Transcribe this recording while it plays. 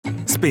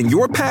Spin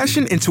your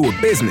passion into a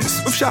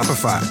business with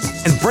Shopify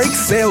and break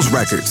sales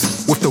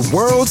records with the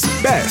world's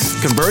best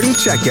converting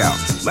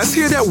checkout. Let's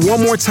hear that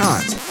one more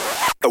time.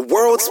 The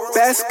world's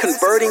best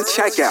converting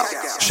checkout.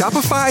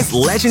 Shopify's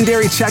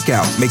legendary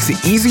checkout makes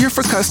it easier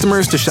for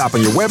customers to shop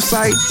on your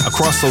website,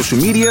 across social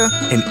media,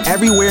 and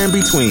everywhere in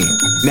between.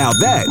 Now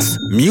that's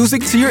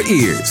music to your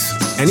ears.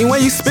 Any way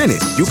you spin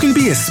it, you can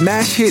be a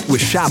smash hit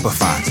with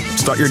Shopify.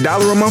 Start your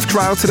 $1 a month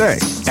trial today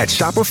at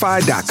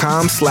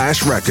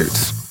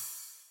shopify.com/records.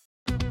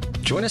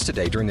 Join us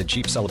today during the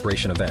Jeep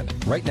Celebration event.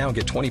 Right now,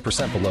 get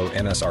 20% below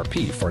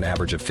MSRP for an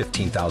average of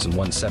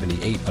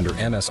 $15,178 under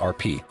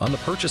MSRP on the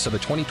purchase of a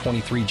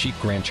 2023 Jeep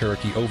Grand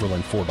Cherokee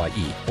Overland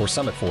 4xE or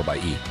Summit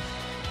 4xE.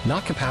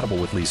 Not compatible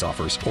with lease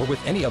offers or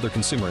with any other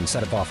consumer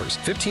incentive offers.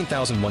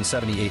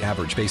 $15,178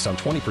 average based on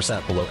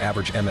 20% below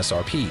average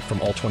MSRP from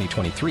all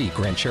 2023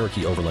 Grand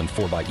Cherokee Overland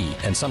 4xE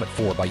and Summit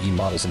 4xE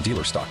models in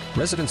dealer stock.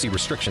 Residency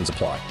restrictions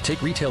apply.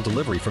 Take retail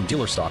delivery from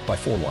dealer stock by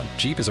 4/1.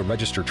 Jeep is a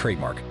registered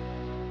trademark.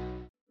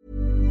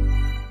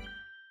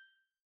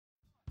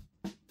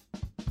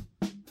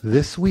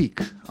 This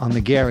week on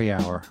the Gary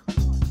Hour.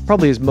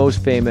 Probably his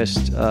most famous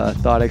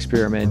thought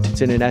experiment.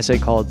 It's in an essay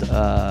called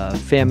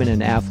Famine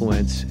and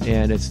Affluence,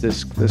 and it's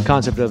this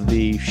concept of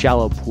the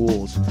shallow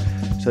pools.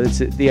 So it's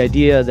the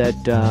idea that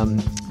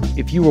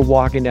if you were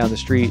walking down the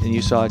street and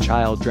you saw a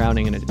child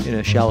drowning in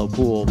a shallow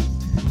pool,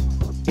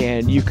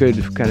 and you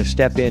could kind of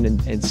step in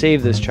and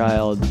save this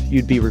child,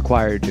 you'd be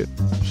required to.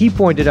 He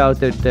pointed out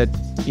that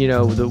you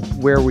know,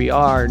 where we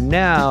are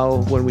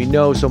now, when we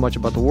know so much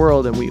about the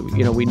world, and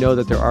we know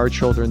that there are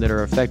children that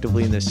are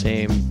effectively in the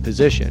same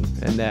position,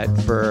 and that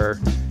for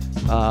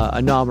a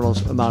nominal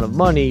amount of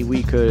money,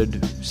 we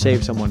could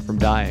save someone from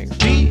dying.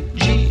 G,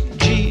 G,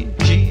 G,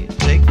 G,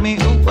 take me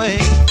away.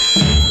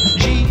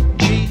 G,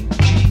 G,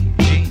 G,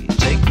 G,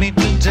 take me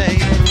today.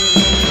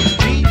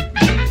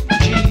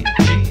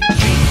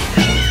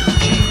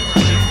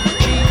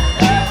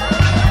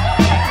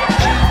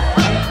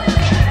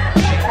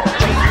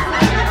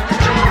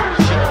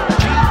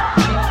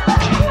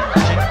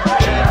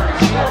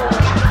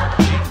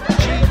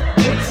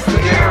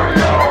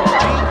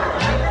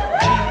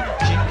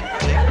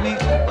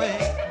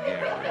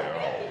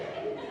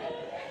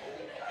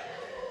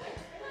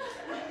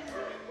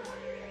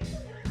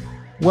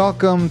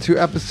 Welcome to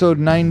episode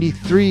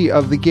 93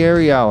 of the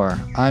Gary Hour.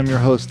 I'm your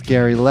host,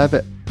 Gary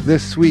Levitt.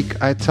 This week,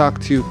 I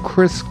talked to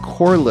Chris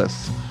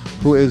Corliss,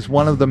 who is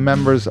one of the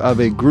members of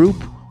a group,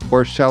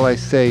 or shall I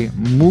say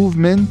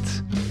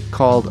movement,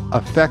 called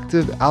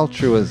Effective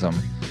Altruism.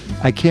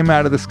 I came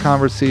out of this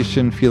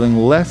conversation feeling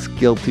less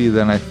guilty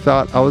than I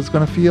thought I was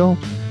going to feel,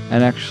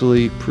 and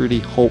actually pretty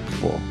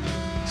hopeful.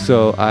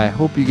 So I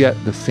hope you get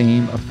the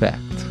same effect.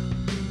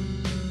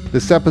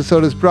 This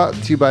episode is brought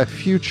to you by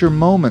Future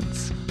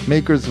Moments,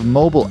 makers of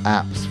mobile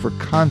apps for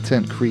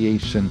content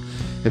creation.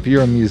 If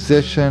you're a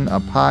musician,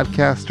 a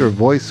podcaster,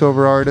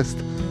 voiceover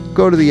artist,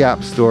 go to the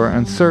App Store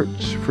and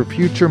search for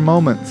Future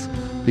Moments,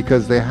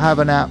 because they have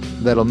an app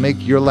that'll make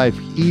your life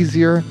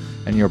easier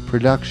and your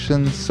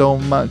production so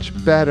much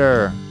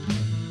better.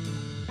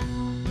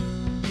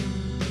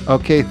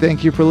 Okay,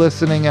 thank you for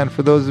listening, and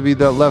for those of you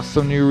that left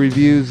some new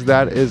reviews,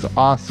 that is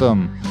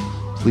awesome.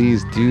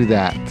 Please do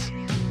that,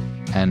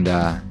 and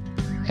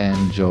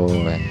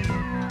enjoy.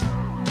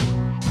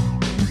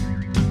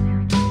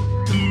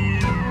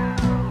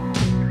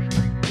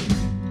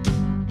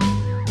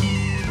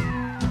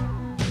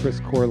 Chris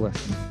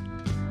Corliss.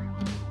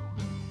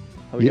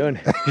 How we doing?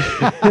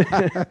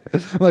 I'm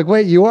like,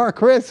 wait, you are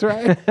Chris,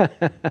 right?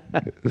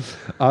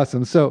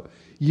 Awesome. So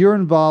you're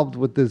involved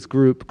with this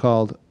group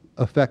called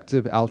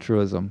Effective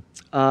Altruism.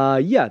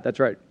 Yeah, that's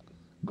right.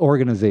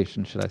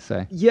 Organization, should I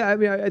say? Yeah, I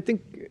mean, I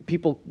think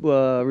people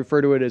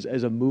refer to it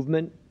as a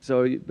movement.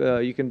 So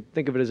you can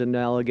think of it as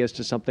analogous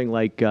to something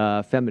like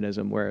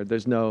feminism, where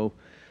there's no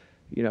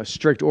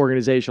strict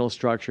organizational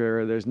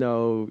structure. There's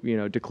no,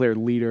 declared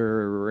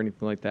leader or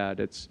anything like that.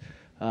 It's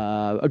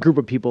a group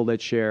of people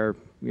that share,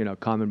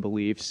 common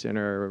beliefs and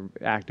are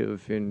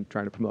active in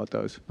trying to promote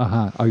those.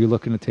 Uh-huh. Are you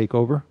looking to take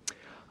over?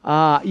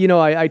 I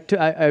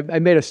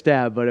made a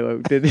stab, but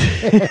it didn't.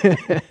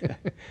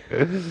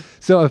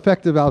 So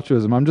effective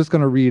altruism, I'm just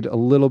going to read a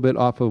little bit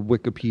off of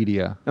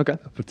Wikipedia. Okay.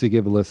 To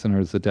give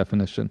listeners a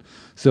definition.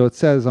 So it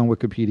says on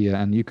Wikipedia,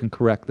 and you can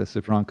correct this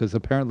if wrong, because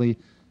apparently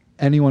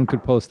anyone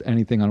could post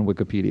anything on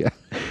Wikipedia.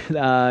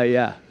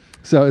 Yeah.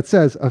 So it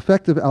says,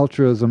 effective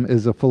altruism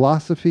is a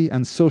philosophy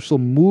and social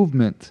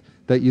movement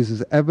that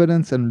uses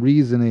evidence and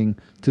reasoning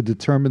to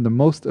determine the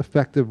most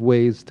effective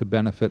ways to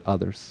benefit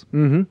others.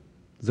 Mm-hmm.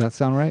 Does that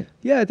sound right?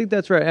 Yeah, I think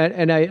that's right.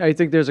 And I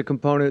think there's a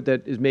component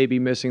that is maybe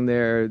missing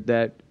there,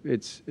 that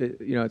it's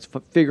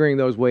figuring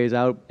those ways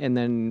out and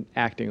then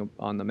acting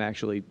on them,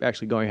 actually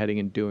going ahead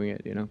and doing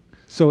it,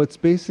 So it's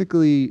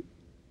basically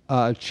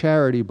a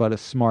charity, but a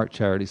smart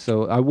charity.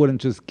 So I wouldn't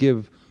just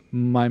give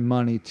my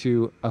money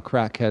to a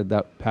crackhead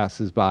that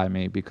passes by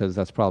me, because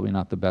that's probably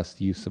not the best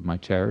use of my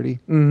charity.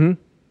 Mm-hmm.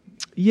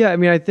 Yeah, I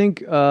mean, I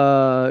think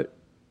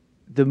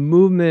the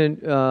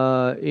movement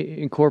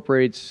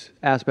incorporates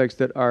aspects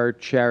that are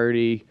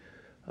charity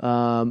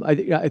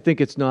I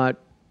think it's not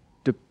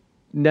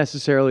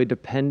necessarily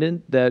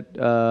dependent that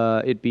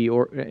it be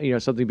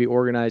something be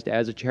organized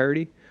as a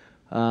charity.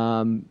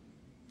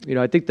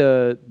 I think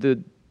the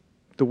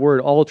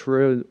word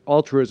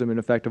altruism and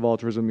effective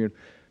altruism,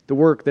 the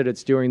work that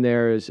it's doing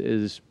there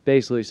is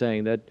basically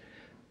saying that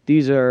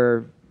these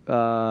are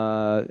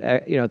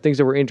things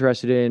that we're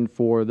interested in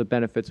for the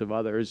benefits of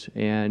others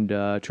and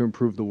to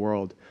improve the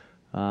world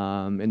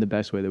in the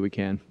best way that we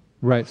can.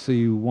 Right. So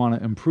you want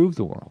to improve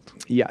the world.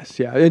 Yes.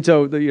 Yeah. And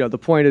so the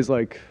point is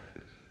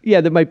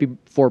there might be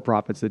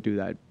for-profits that do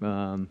that.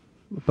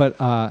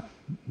 But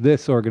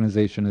this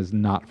organization is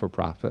not for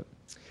profit.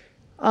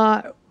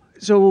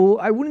 So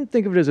I wouldn't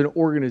think of it as an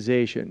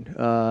organization.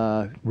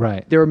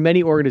 Right. There are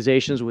many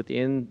organizations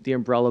within the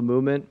umbrella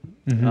movement.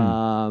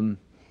 Mm-hmm.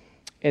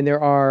 And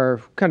there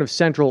are kind of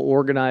central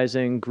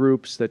organizing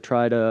groups that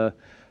try to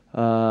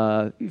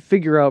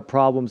figure out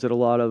problems that a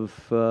lot of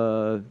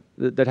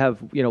that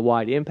have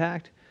wide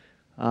impact,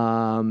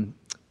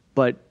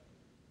 but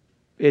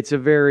it's a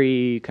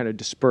very kind of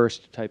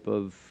dispersed type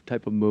of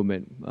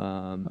movement.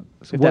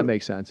 That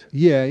makes sense.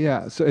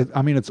 Yeah. So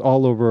it's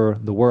all over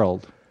the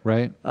world,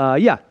 right?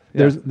 Yeah.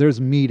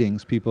 There's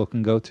meetings people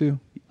can go to.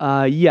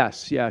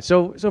 Yes, yeah.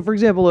 So for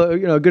example,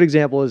 a good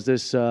example is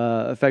this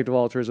Effective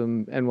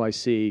Altruism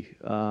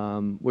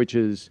NYC, which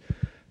is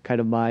kind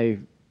of my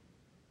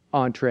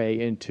entree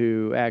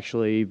into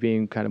actually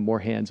being kind of more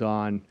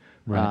hands-on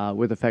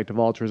with Effective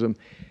Altruism.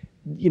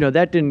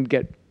 That didn't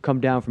come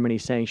down from any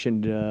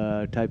sanctioned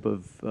type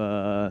of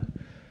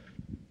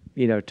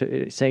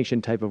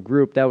sanctioned type of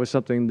group. That was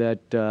something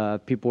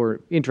that people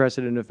were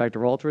interested in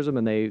effective altruism,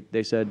 and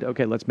they said,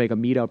 okay, let's make a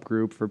meetup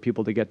group for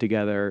people to get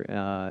together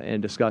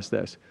and discuss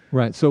this.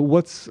 Right. So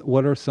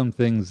what are some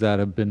things that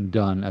have been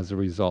done as a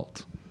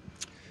result?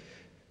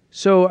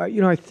 So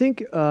I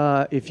think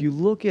if you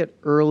look at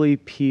early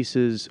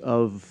pieces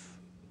of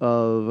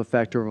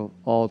effective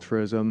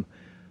altruism,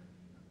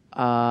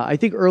 I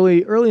think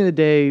early in the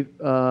day.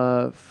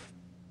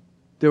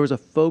 There was a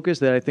focus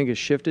that I think has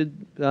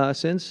shifted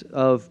since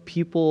of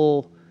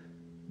people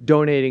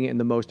donating in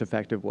the most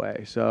effective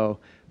way. So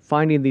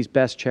finding these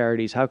best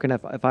charities. How can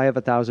if I have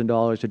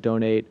 $1,000 to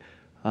donate,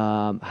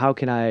 how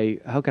can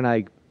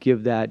I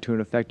give that to an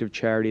effective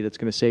charity that's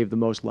going to save the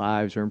most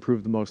lives or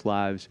improve the most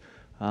lives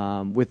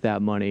with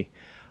that money?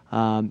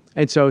 And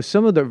so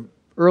some of the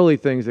early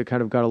things that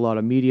kind of got a lot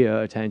of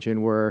media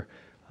attention were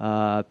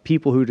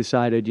people who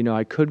decided,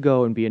 I could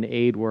go and be an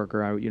aid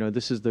worker.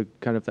 This is the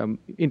kind of, I'm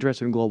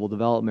interested in global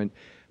development,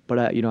 but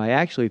I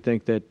actually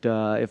think that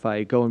if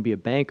I go and be a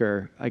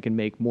banker, I can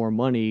make more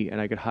money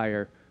and I could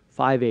hire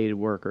 5 aid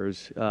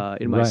workers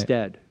in my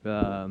stead.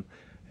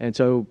 And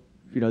so,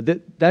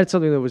 that's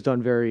something that was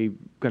done very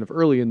kind of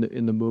early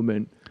in the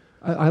movement.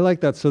 I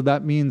like that. So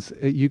that means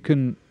you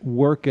can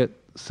work at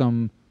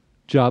some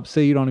job.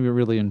 Say you don't even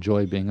really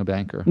enjoy being a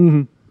banker.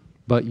 Mm-hmm.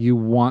 But you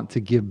want to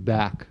give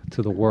back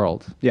to the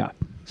world. Yeah.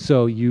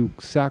 So you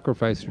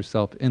sacrifice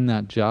yourself in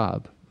that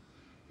job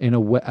in a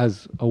way,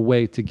 as a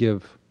way to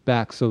give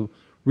back. So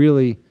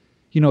really,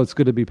 it's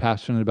good to be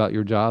passionate about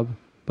your job,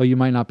 but you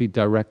might not be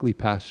directly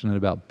passionate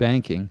about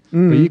banking,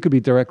 but you could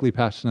be directly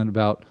passionate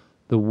about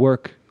the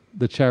work,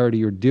 the charity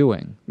you're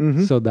doing.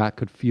 Mm-hmm. So that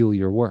could fuel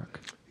your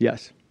work.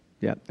 Yes.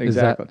 Yeah,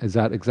 exactly. Is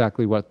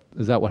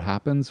that what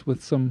happens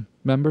with some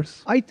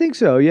members? I think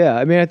so. Yeah.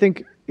 I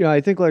think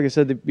like I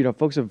said,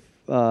 folks have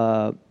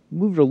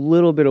moved a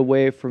little bit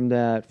away from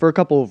that for a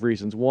couple of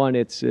reasons. One,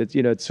 it's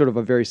sort of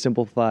a very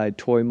simplified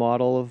toy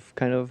model of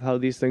kind of how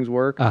these things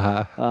work,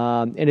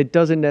 and it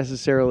doesn't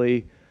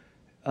necessarily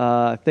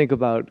think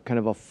about kind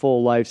of a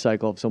full life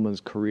cycle of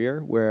someone's career.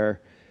 Where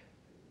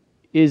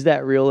is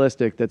that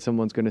realistic that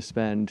someone's going to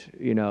spend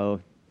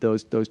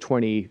those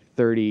 20,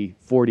 30,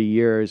 40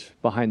 years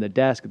behind the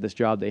desk at this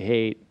job they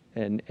hate,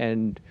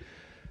 and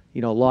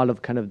a lot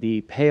of kind of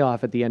the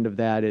payoff at the end of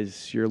that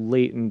is your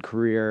latent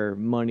career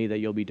money that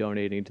you'll be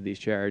donating to these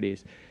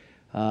charities.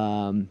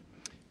 So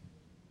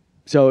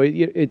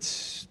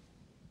it's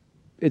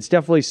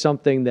definitely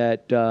something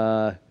that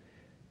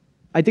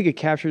I think it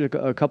captures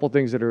a couple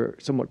things that are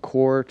somewhat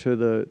core to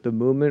the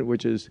movement,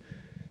 which is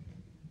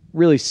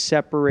really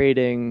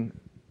separating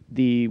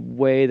the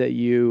way that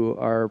you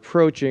are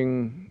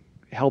approaching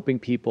helping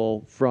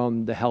people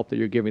from the help that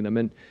you're giving them.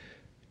 And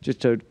just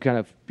to kind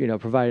of,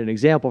 provide an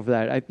example for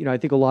that, I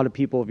think a lot of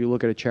people, if you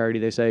look at a charity,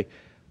 they say,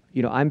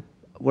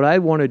 what I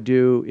want to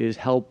do is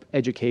help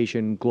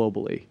education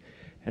globally.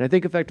 And I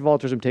think effective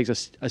altruism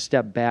takes a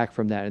step back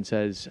from that and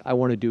says, I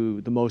want to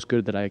do the most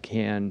good that I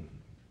can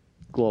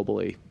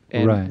globally.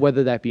 And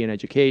whether that be in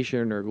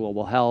education or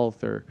global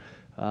health or,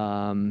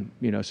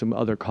 some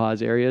other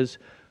cause areas,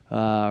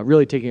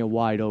 really taking a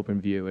wide open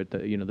view at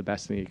the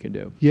best thing you can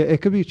do. Yeah,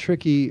 it could be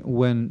tricky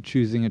when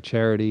choosing a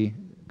charity,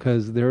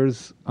 because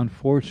there's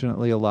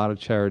unfortunately a lot of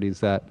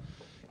charities that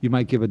you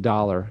might give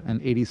 $1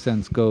 and 80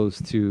 cents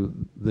goes to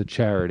the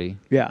charity.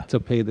 Yeah. To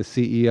pay the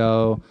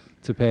CEO,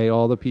 to pay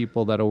all the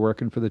people that are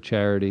working for the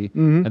charity.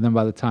 Mm-hmm. And then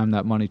by the time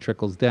that money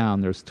trickles down,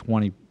 there's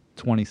 20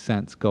 20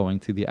 cents going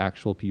to the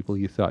actual people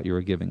you thought you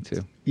were giving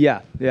to.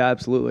 Yeah,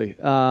 absolutely.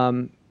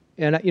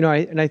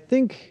 I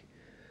think,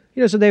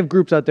 so they have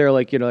groups out there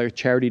like, like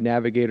Charity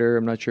Navigator.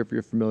 I'm not sure if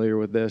you're familiar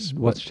with this.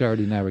 What's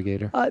Charity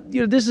Navigator?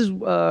 This is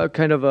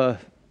kind of a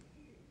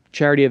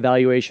charity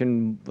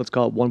evaluation, let's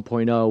call it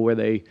 1.0, where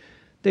they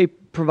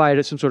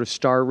provide some sort of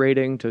star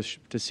rating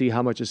to see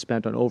how much is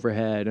spent on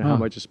overhead and how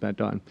much is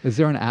spent on. Is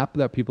there an app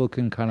that people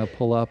can kind of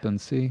pull up and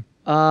see?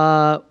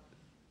 I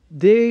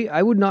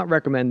would not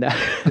recommend that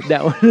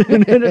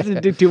one.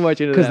 Doesn't do too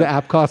much into that. Because the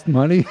app costs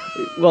money?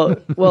 Well,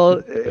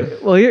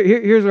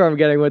 here's where I'm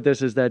getting with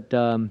this is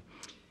that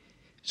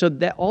so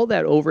that all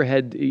that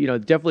overhead,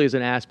 definitely is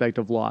an aspect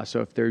of loss.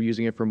 So if they're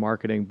using it for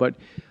marketing, but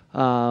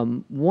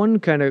one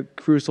kind of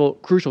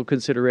crucial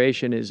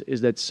consideration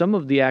is that some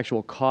of the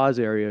actual cause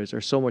areas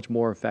are so much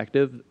more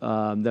effective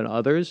than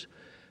others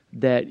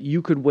that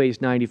you could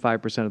waste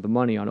 95% of the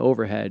money on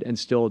overhead and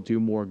still do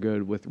more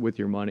good with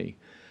your money.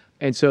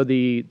 And so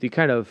the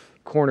kind of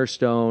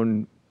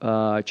cornerstone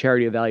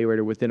charity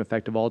evaluator within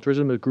effective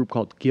altruism is a group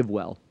called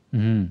GiveWell.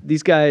 Mm-hmm.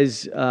 These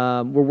guys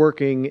were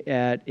working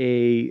at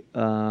a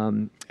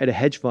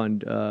hedge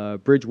fund,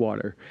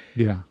 Bridgewater.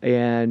 Yeah,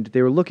 and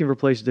they were looking for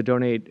places to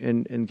donate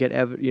and get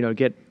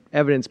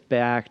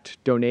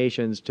evidence-backed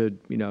donations to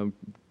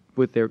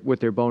with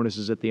their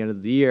bonuses at the end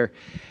of the year.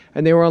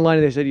 And they were online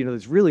and they said,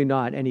 there's really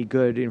not any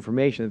good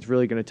information that's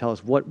really going to tell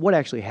us what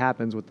actually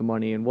happens with the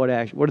money and what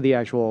are the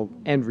actual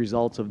end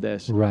results of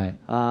this. Right.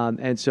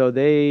 And so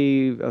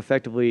they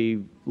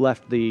effectively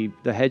left the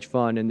hedge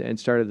fund and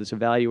started this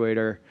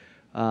evaluator,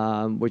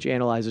 which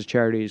analyzes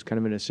charities kind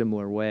of in a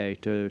similar way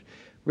to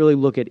really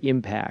look at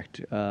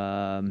impact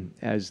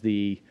as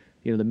the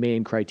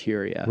main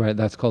criteria. Right.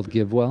 That's called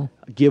GiveWell?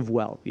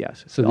 GiveWell,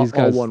 yes. So these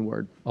guys, all one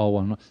word. All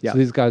one word. Yeah. So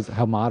these guys,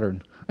 how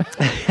modern.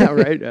 Yeah,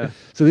 right. Yeah.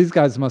 So these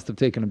guys must have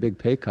taken a big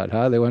pay cut,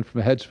 huh? They went from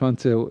a hedge fund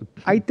to...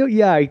 I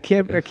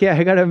can't.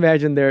 I got to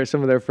imagine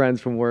some of their friends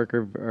from work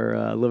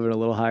are living a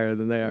little higher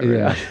than they are.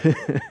 Right?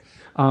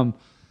 Yeah.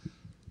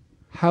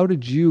 How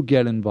did you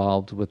get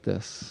involved with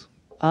this?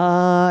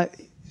 I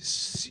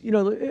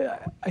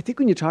think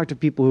when you talk to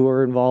people who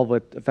are involved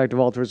with effective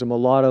altruism, a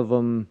lot of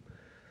them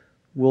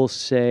will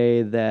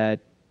say that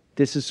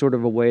this is sort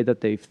of a way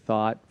that they've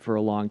thought for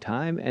a long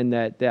time, and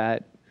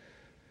that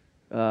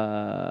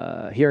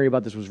hearing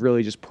about this was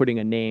really just putting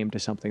a name to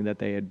something that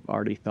they had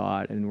already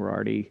thought and were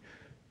already,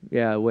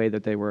 a way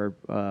that they were,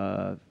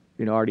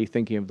 already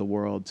thinking of the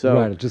world. So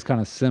right, it just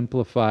kind of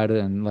simplified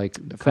it and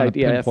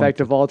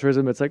effective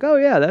altruism. It's like, oh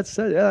yeah, that's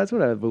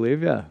what I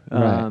believe. Yeah.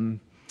 Right.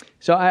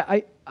 So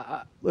I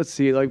let's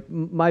see, like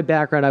my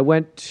background, I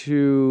went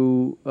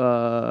to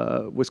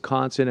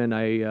Wisconsin and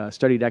I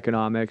studied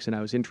economics, and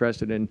I was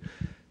interested in,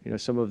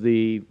 some of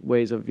the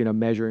ways of,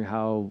 measuring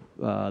how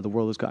the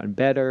world has gotten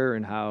better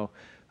and how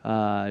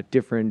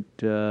different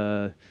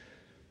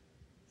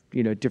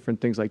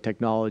things like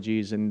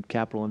technologies and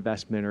capital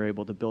investment are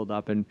able to build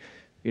up and,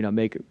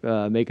 make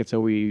it so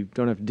we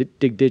don't have to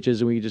dig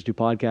ditches and we can just do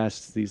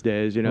podcasts these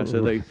days,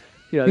 so they...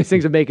 these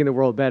things are making the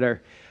world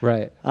better.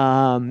 Right.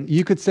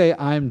 You could say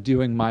I'm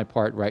doing my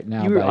part right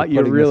now by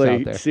you're putting really, this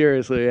out there.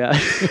 Seriously, yeah.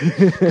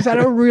 Because I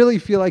don't really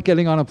feel like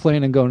getting on a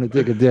plane and going to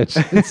dig a ditch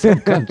in some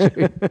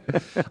country.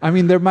 I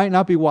mean, there might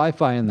not be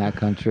Wi-Fi in that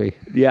country.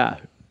 Yeah.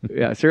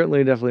 Yeah,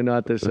 certainly, definitely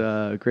not this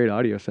great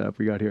audio setup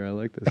we got here. I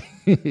like this.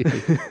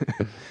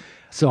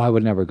 So I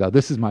would never go.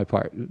 This is my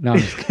part. No, I'm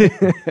just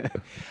kidding.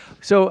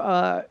 So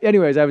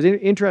anyways, I was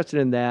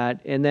interested in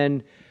that. And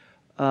then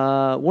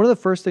one of the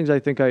first things I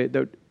think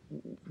that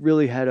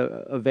really had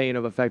a vein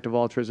of effective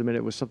altruism in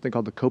it was something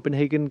called the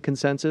Copenhagen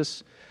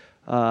Consensus.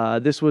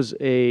 This was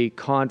a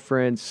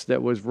conference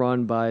that was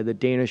run by the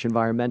Danish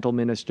environmental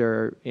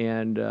minister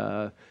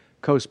and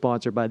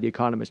co-sponsored by The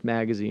Economist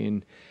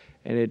magazine.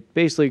 And it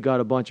basically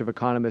got a bunch of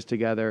economists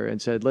together and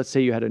said, let's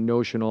say you had a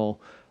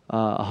notional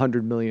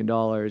 $100 million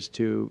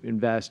to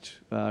invest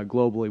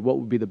globally. What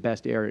would be the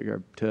best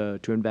area to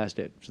invest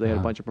it? So they had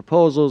a bunch of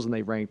proposals and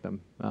they ranked them.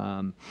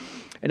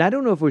 And I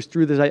don't know if it was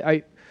through this.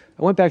 I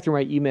went back through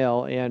my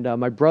email, and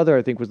my brother,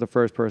 I think, was the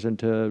first person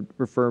to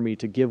refer me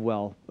to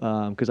GiveWell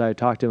because I had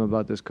talked to him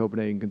about this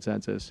Copenhagen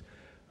Consensus.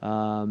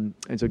 And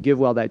so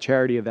GiveWell, that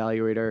charity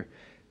evaluator,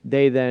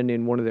 they then,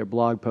 in one of their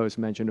blog posts,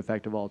 mentioned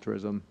effective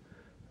altruism.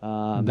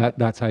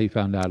 That's how you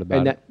found out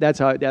about it. That's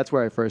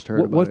where I first heard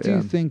about it. What do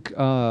you think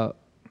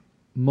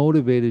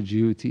motivated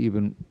you to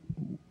even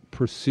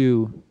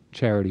pursue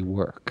charity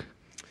work?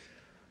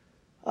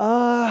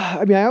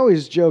 I mean, I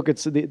always joke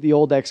it's the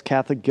old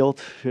ex-Catholic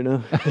guilt,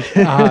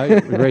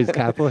 Raised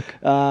Catholic?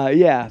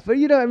 Yeah. But,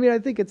 I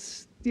think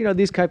it's,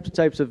 these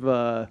types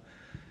of,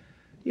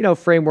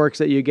 frameworks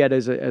that you get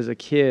as a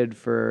kid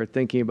for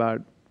thinking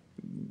about,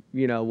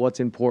 what's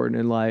important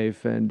in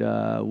life and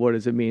what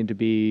does it mean to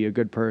be a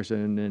good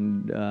person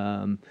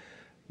and,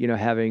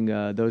 having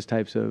those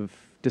types of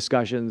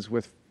discussions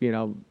with,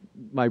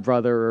 my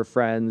brother or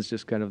friends,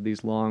 just kind of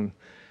these long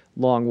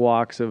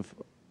walks of,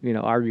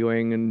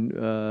 arguing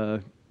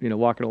and,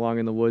 walking along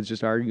in the woods,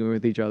 just arguing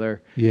with each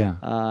other.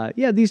 Yeah.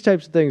 These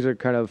types of things are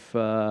kind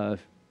of,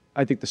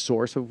 I think the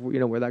source of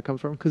where that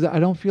comes from. Because I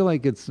don't feel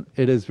like it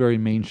is very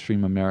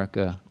mainstream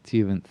America to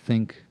even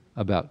think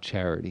about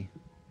charity.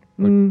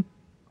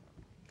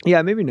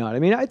 Yeah, maybe not. I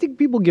mean, I think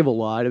people give a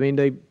lot. I mean,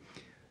 they,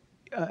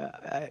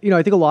 I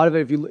think a lot of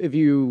it, if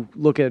you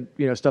look at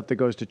stuff that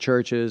goes to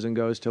churches and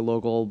goes to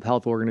local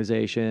health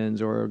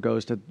organizations or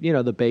goes to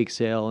the bake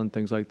sale and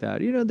things like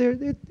that,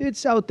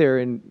 it's out there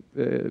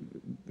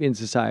in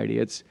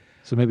society.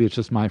 So maybe it's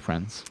just my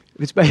friends.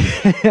 It's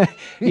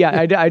yeah,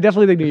 I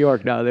definitely think New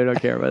York. No, they don't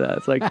care about that.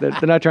 It's like they're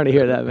not trying to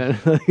hear that, man.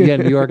 Yeah,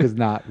 New York is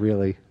not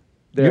really.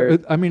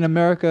 I mean,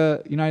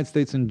 America, United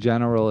States in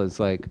general is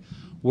like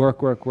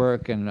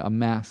work, and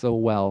amass a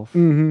wealth.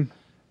 Mm-hmm.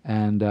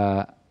 And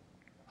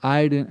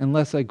I didn't,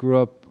 unless you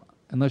grow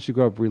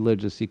up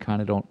religious, you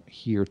kind of don't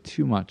hear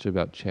too much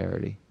about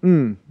charity.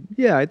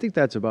 Yeah, I think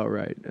that's about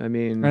right. I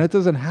mean, and it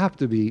doesn't have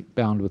to be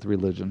bound with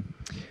religion.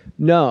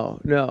 No.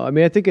 I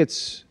mean, I think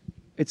it's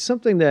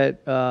something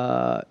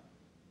that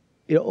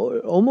it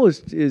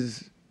almost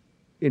is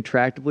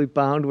intractably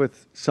bound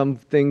with some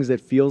things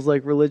that feels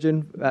like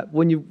religion.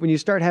 When you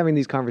start having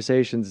these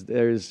conversations,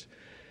 there's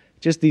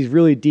just these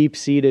really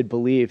deep-seated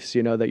beliefs,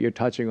 that you're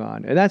touching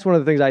on. And that's one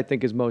of the things I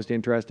think is most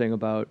interesting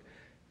about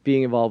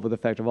being involved with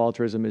effective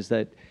altruism is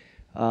that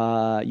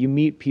you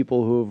meet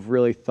people who have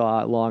really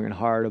thought long and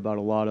hard about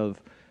a lot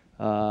of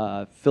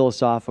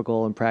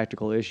philosophical and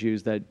practical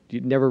issues that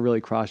never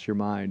really crossed your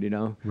mind,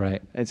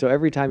 Right. And so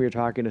every time you're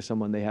talking to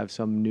someone, they have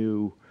some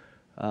new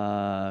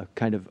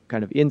kind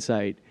of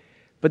insight.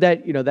 But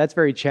that's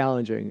very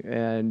challenging.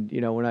 And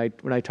when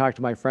I talk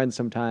to my friends,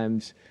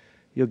 sometimes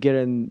you'll get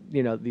in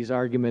these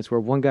arguments where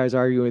one guy's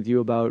arguing with you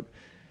about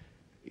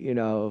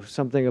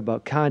something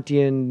about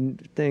Kantian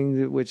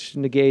thing which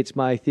negates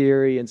my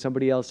theory, and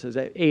somebody else says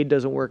aid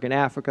doesn't work in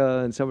Africa,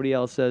 and somebody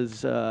else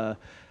says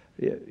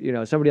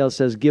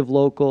give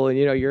local, and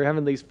you're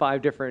having these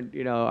 5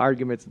 different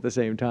arguments at the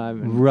same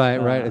time. And,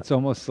 right. It's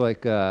almost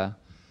like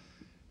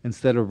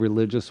instead of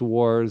religious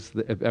wars,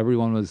 if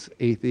everyone was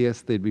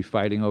atheist, they'd be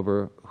fighting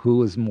over who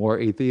was more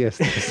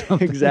atheist or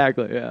something.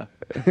 Exactly, yeah.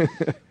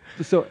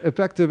 So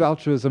effective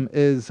altruism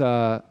is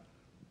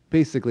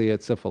basically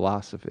it's a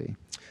philosophy.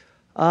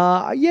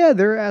 Yeah,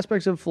 there are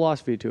aspects of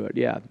philosophy to it.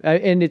 Yeah,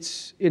 and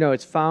it's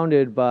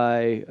founded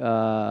by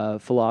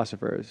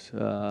philosophers.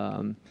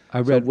 I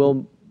read.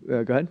 Go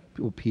ahead.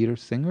 Peter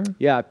Singer.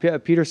 Yeah,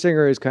 Peter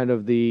Singer is kind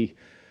of the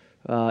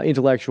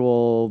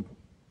intellectual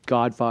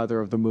godfather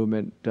of the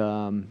movement.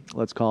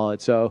 Let's call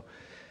it. So,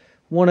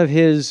 one of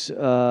his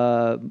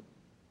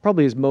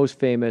probably his most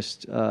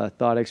famous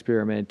thought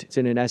experiment. It's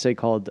in an essay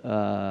called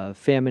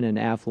 "Famine and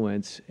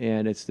Affluence,"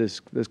 and it's this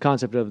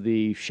concept of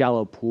the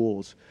shallow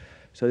pools.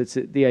 So it's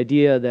the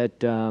idea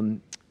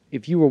that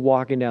if you were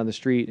walking down the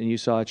street and you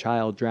saw a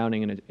child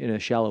drowning in a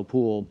shallow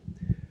pool,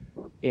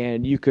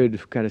 and you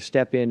could kind of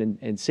step in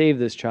and save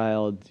this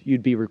child,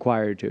 you'd be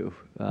required to.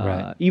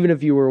 Right. Even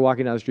if you were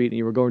walking down the street and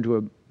you were going to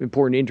an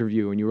important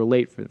interview and you were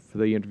late for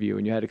the interview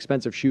and you had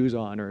expensive shoes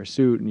on or a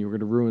suit and you were going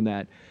to ruin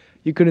that,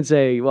 you couldn't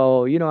say,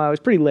 well, I was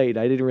pretty late.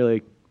 I didn't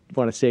really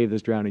want to save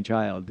this drowning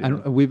child.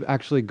 And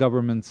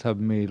governments have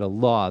made a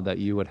law that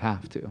you would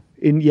have to.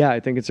 I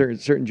think in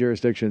certain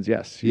jurisdictions,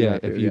 yes. Yeah,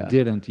 if you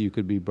didn't, you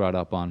could be brought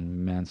up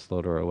on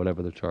manslaughter or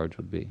whatever the charge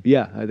would be.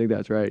 Yeah, I think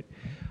that's right.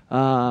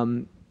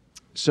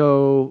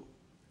 So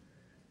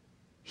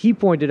he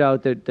pointed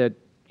out that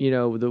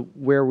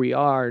where we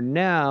are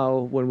now,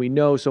 when we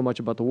know so much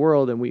about the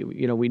world, and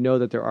we know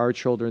that there are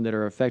children that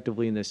are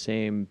effectively in the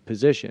same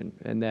position,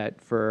 and that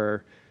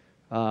for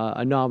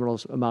a nominal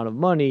amount of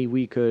money,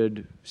 we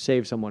could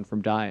save someone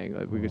from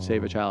dying. We could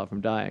save a child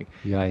from dying.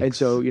 Yikes. And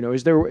so,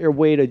 is there a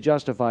way to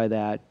justify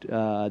that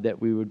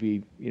that we would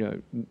be,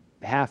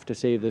 have to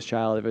save this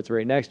child if it's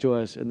right next to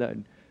us, and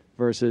then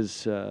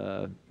versus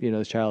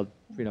this child,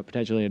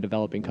 potentially in a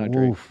developing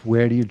country. Oof,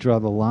 where do you draw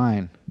the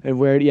line? And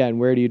where do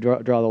you draw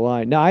the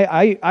line? Now,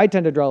 I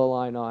tend to draw the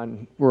line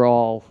on we're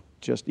all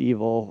just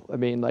evil. I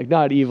mean, like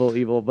not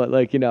evil, but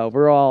like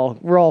we're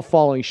all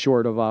falling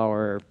short of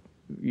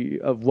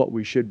of what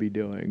we should be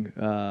doing.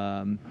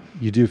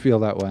 You do feel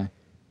that way?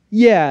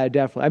 Yeah,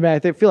 definitely. I mean,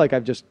 I feel like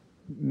I've just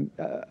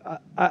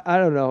I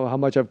don't know how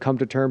much I've come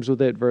to terms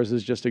with it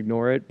versus just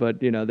ignore it. But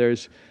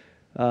there's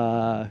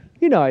I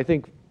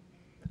think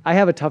I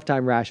have a tough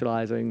time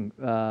rationalizing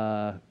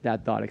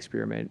that thought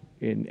experiment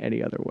in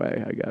any other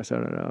way, I guess. I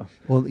don't know.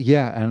 Well,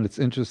 yeah, and it's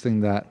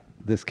interesting that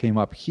this came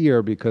up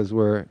here because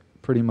we're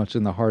pretty much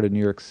in the heart of New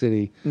York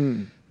City,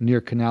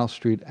 near Canal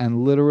Street,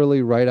 and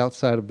literally right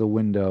outside of the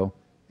window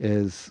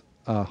is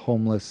a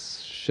homeless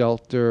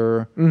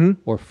shelter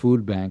or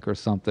food bank or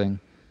something.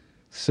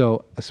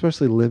 So,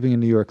 especially living in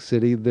New York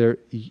City, there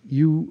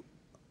you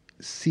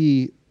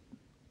see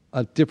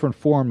a different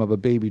form of a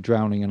baby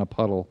drowning in a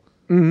puddle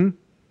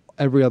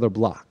every other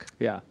block.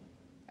 Yeah.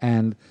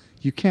 And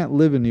you can't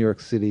live in New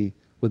York City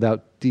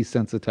without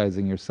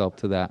desensitizing yourself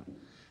to that.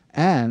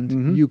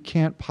 And you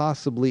can't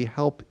possibly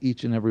help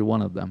each and every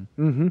one of them.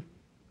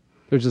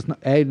 There's just,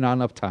 not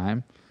enough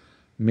time.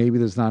 Maybe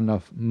there's not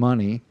enough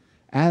money.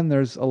 And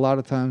there's a lot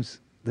of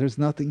times, there's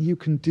nothing you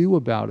can do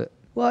about it.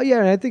 Well, yeah,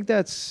 and I think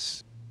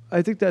that's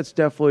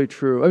definitely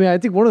true. I mean, I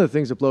think one of the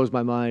things that blows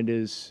my mind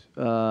is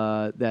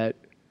that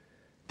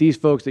these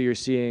folks that you're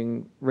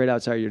seeing right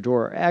outside your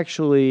door are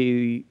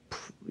actually,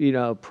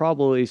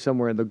 probably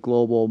somewhere in the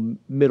global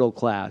middle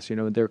class.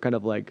 They're kind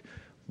of like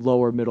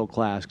lower middle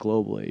class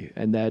globally,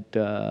 and that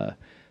the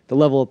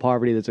level of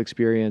poverty that's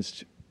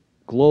experienced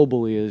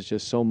globally is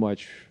just so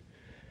much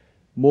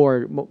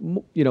more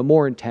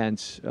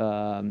intense.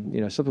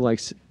 Something like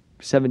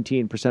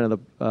 17% of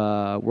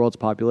the world's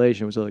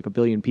population, was like 1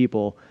 billion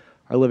people,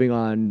 are living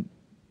on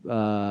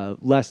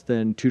less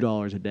than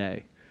 $2 a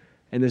day.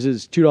 And this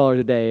is $2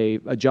 a day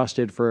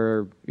adjusted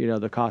for,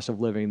 the cost of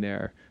living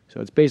there. So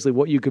it's basically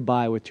what you could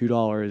buy with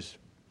 $2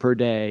 per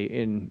day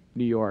in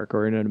New York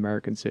or in an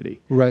American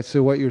city. Right.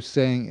 So what you're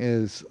saying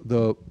is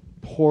the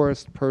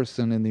poorest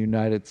person in the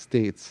United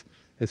States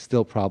is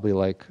still probably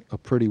like a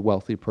pretty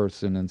wealthy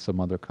person in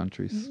some other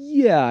countries.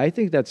 Yeah, I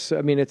think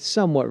it's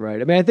somewhat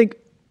right. I mean, I think,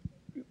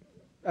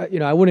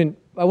 I wouldn't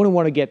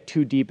want to get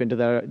too deep into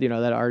that,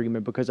 that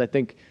argument, because I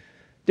think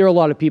there are a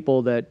lot of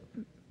people that,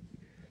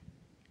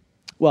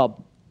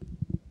 well,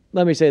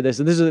 let me say this,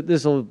 and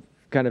this will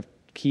kind of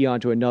key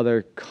onto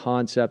another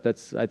concept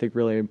that's, I think,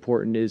 really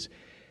important, is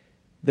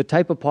the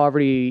type of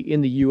poverty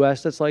in the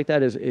U.S. that's like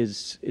that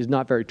is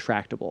not very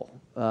tractable.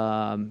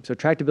 So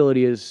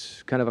tractability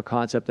is kind of a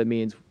concept that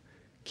means,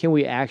 can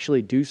we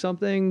actually do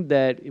something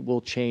that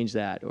will change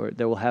that, or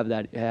that will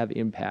have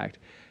impact?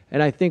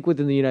 And I think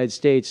within the United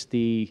States,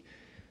 the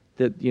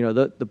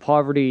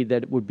poverty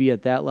that would be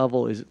at that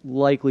level is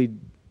likely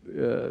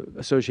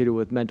associated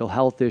with mental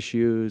health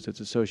issues.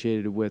 It's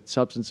associated with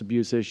substance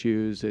abuse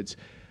issues. It's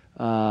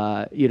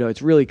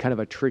it's really kind of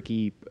a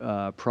tricky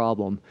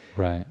problem.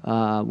 Right.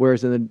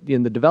 Whereas in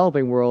the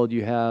developing world,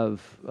 you have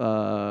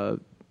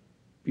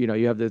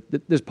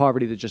this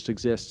poverty that just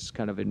exists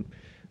kind of in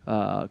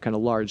kind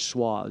of large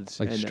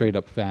swaths, Like straight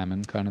up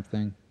famine kind of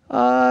thing.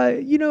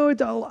 A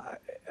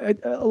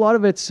lot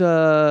of it's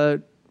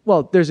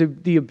there's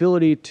the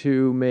ability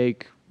to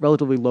make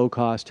relatively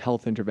low-cost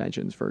health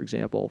interventions, for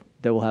example,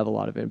 that will have a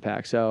lot of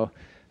impact. So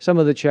some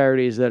of the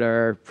charities that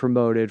are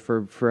promoted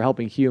for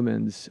helping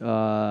humans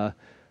are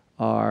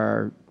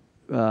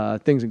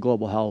things in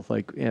global health,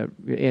 like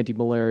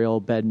anti-malarial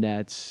bed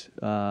nets,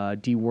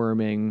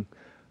 deworming.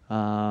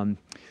 One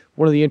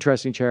of the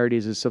interesting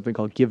charities is something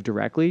called Give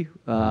Directly,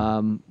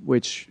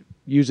 which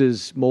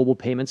uses mobile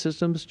payment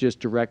systems, just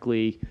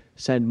directly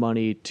send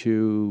money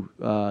to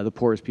the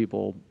poorest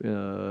people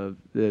in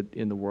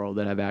the world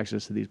that have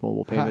access to these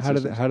mobile payment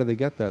systems. How do they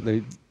get that?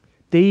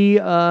 They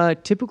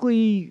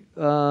typically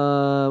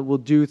will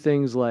do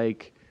things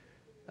like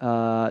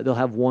they'll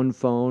have one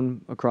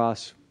phone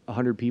across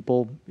 100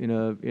 people in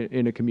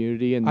a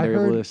community, and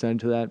they're able to send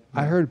to that.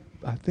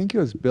 I think it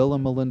was Bill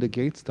and Melinda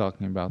Gates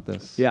talking about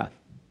this. Yeah.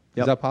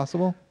 Yep. Is that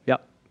possible?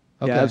 Yep.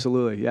 Okay. Yeah,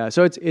 absolutely. Yeah.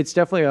 So it's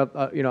definitely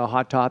a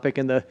hot topic,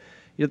 and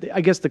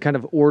I guess the kind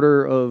of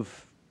order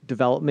of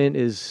development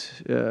is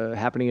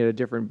happening at a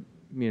different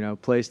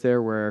place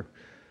there, where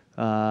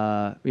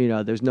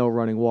there's no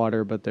running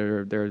water, but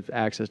there's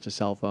access to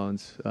cell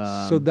phones.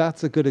 So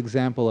that's a good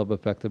example of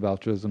effective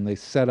altruism. They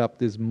set up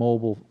this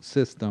mobile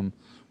system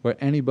where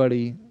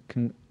anybody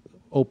can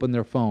open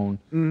their phone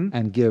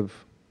and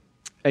give,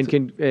 and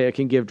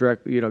can give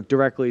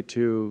directly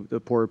to the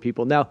poorer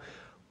people. Now,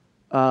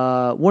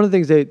 one of the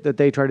things that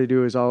they try to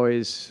do is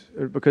always,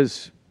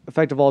 because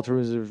effective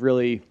altruism is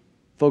really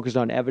focused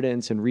on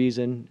evidence and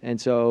reason, and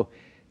so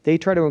they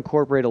try to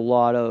incorporate a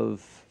lot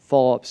of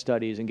follow-up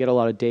studies and get a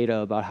lot of data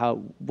about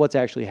what's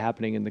actually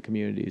happening in the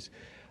communities.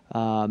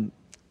 And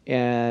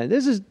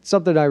this is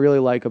something I really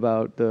like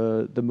about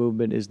the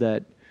movement, is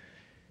that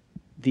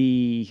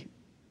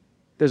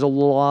there's a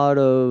lot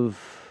of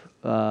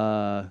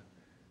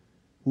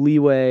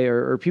leeway,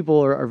 or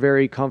people are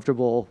very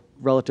comfortable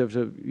relative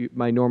to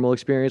my normal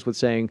experience with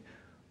saying,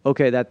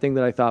 okay, that thing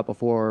that I thought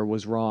before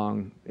was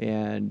wrong,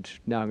 and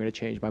now I'm going to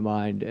change my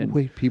mind. And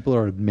wait, people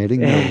are admitting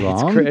they're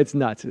wrong? It's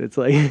nuts. It's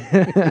like,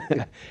 half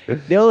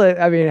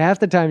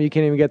the time you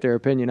can't even get their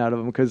opinion out of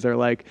them, because they're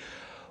like,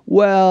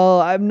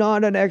 well, I'm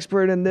not an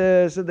expert in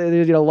this.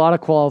 There's a lot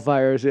of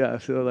qualifiers. Yeah.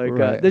 So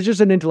right. There's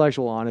just an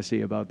intellectual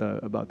honesty about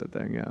the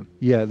thing. Yeah.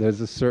 Yeah. There's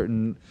a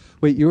certain,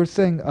 wait, you were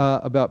saying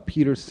about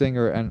Peter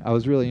Singer, and I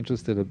was really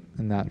interested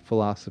in that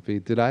philosophy.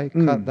 Did I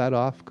cut that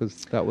off?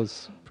 Because that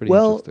was pretty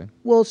interesting.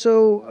 Well,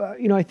 so,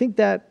 I think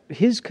that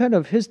this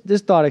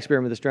thought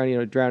experiment, this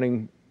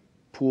drowning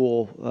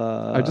pool.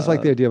 I just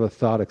like the idea of a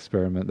thought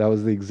experiment. That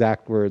was the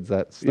exact words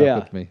that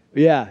stuck with me.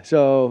 Yeah.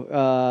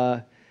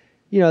 So,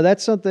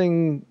 that's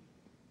something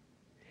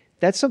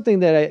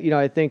that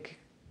I think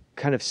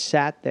kind of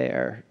sat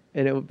there,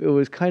 and it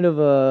was kind of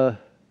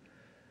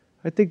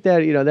I think that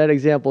that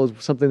example is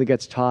something that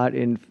gets taught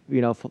in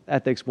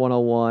ethics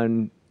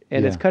 101,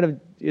 and it's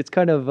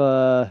kind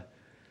of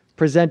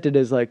presented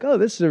as like, oh,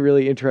 this is a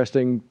really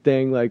interesting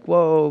thing, like,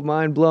 whoa,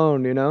 mind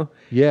blown,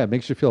 Yeah, it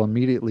makes you feel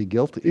immediately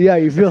guilty. Yeah,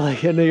 you feel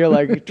like, and then you're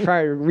like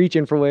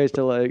reaching for ways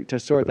to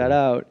sort that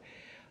out,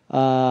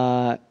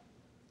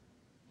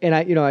 and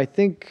I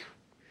think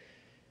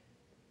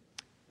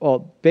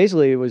well,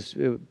 basically it was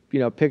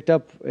picked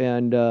up,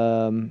 and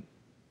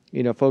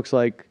folks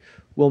like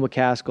Will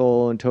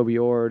McCaskill and Toby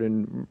Ord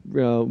and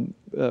Robin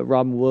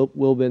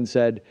Wilbin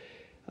said,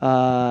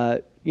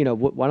 why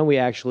don't we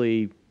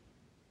actually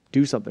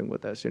do something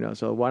with this?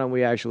 So why don't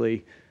we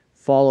actually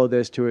follow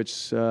this to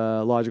its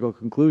logical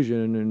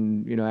conclusion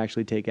and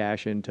actually take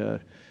action to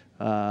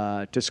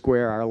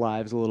square our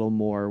lives a little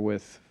more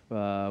with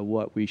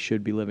what we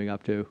should be living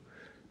up to,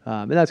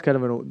 and that's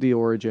kind of the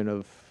origin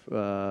of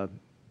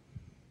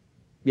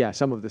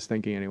some of this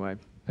thinking anyway.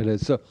 It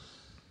is. So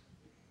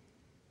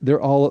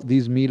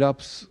these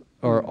meetups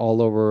are all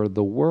over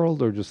the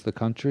world or just the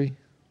country?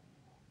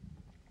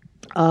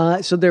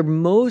 So they're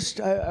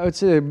I would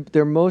say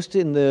they're most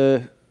in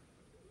the,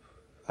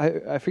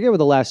 I forget what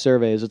the last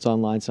survey is, it's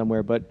online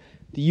somewhere, but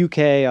the UK,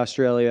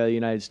 Australia,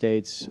 United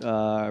States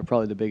are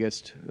probably the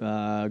biggest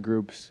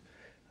groups.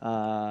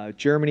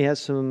 Germany has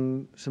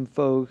some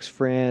folks,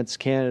 France,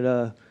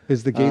 Canada.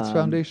 Is the Gates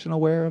Foundation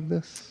aware of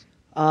this?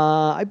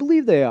 I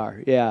believe they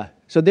are, yeah.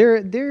 So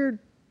they're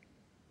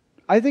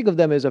I think of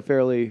them as a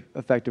fairly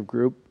effective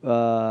group.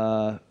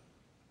 I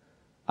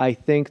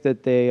think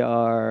that they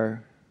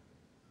are,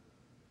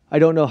 I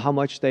don't know how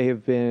much they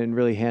have been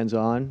really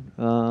hands-on,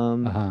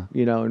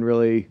 and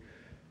really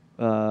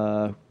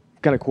kind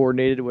of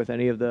coordinated with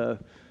any of the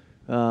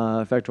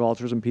effective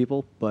altruism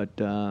people. But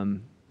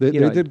they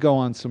did go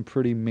on some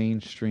pretty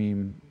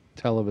mainstream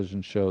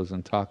television shows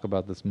and talk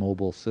about this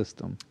mobile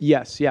system.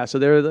 Yes, yeah. So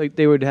they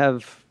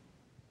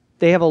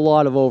have a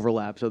lot of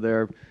overlap. So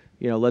they're,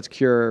 let's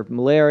cure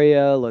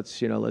malaria. Let's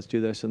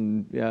do this,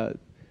 and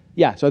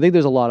yeah. So I think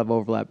there's a lot of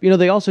overlap.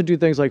 They also do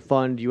things like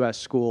fund U.S.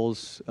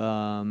 schools,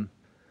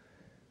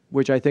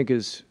 which I think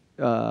is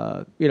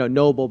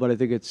noble. But I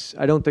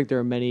don't think there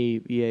are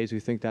many EAs who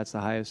think that's the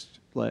highest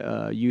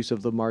use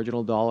of the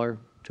marginal dollar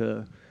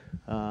to.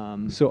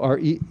 So our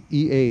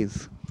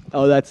EAs.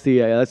 Oh, that's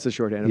the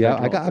shorthand.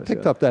 Yeah, I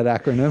picked up that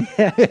acronym.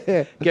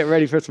 Get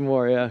ready for some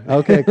more. Yeah.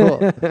 Okay,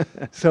 cool.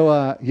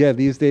 So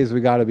these days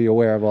we got to be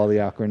aware of all the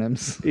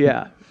acronyms.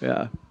 Yeah.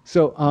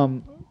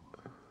 So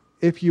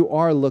if you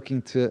are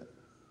looking to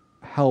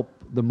help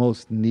the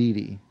most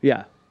needy,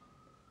 yeah,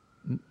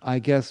 I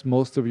guess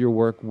most of your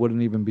work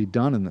wouldn't even be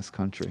done in this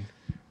country.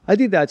 I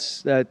think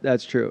that's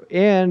true,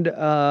 and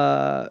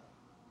I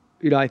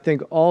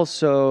think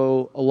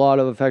also a lot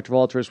of effective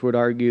altruists would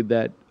argue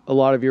that a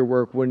lot of your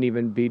work wouldn't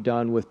even be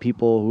done with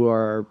people who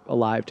are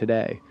alive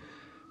today.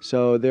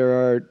 So there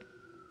are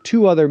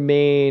two other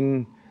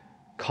main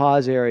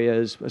cause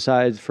areas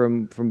aside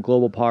from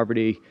global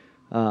poverty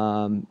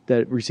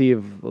that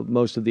receive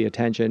most of the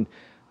attention.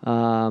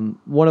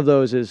 One of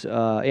those is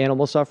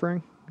animal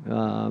suffering.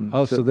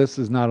 So this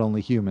is not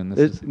only human.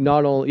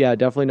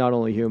 Definitely not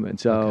only human.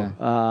 So,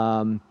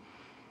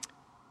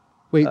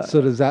 okay.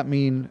 So does that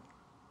mean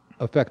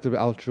effective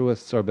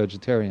altruists are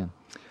vegetarian?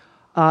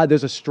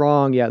 There's a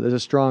strong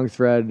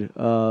thread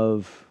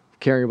of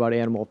caring about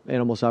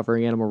animal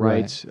suffering, animal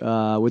rights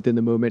within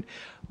the movement.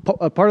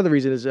 Part of the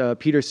reason is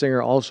Peter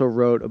Singer also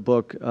wrote a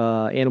book,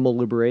 Animal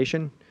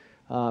Liberation.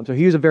 So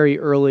he was a very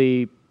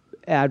early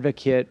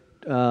advocate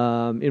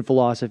in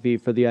philosophy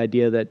for the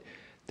idea that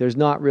there's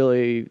not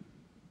really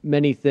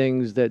many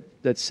things that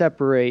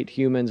separate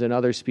humans and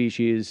other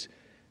species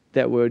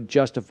that would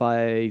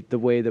justify the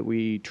way that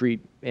we treat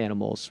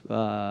animals,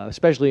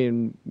 especially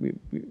in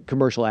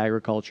commercial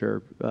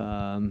agriculture.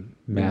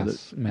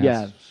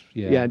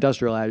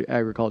 Industrial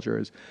agriculture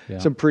is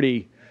some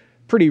pretty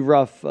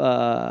rough,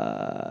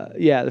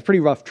 pretty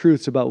rough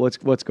truths about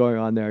what's going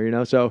on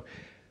there. So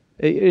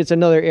it's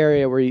another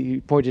area where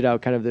you pointed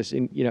out kind of this,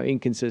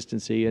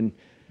 inconsistency, and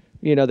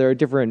there are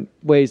different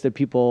ways that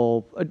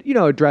people,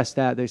 address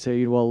that. They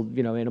say,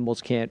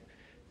 animals can't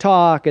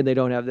talk and they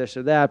don't have this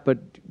or that, but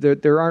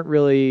there aren't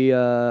really,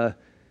 for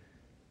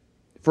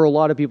a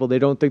lot of people, they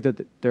don't think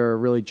that there are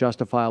really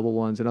justifiable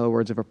ones. In other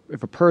words,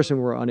 if a person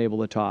were unable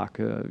to talk,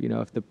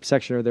 if the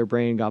section of their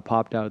brain got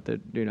popped out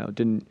that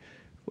didn't,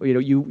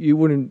 you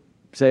wouldn't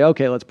say,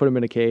 okay, let's put them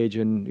in a cage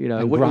and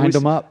grind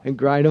them up.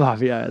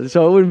 Yeah,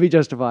 so it wouldn't be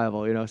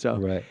justifiable. So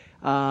right.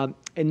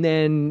 And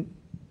then.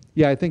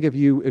 Yeah, I think if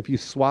you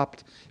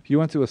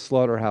went to a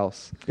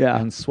slaughterhouse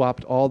and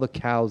swapped all the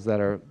cows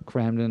that are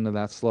crammed into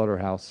that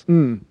slaughterhouse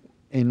in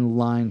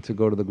line to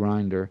go to the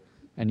grinder,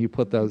 and you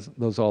put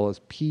those all as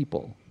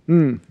people,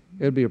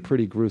 it'd be a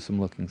pretty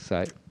gruesome looking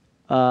sight.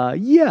 I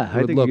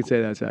think you could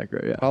say that's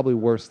accurate. Yeah, probably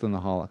worse than the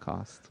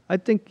Holocaust. I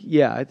think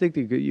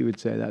you would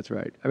say that's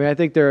right. I mean, I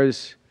think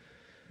there's,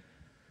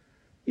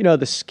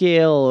 the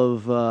scale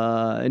of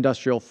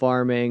industrial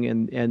farming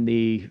and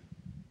the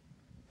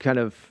kind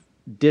of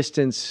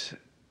distance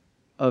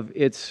of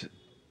its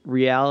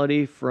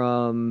reality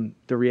from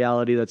the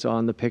reality that's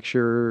on the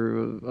picture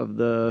of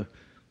the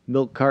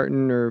milk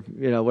carton or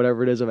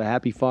whatever it is of a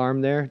happy farm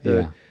there.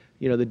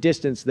 The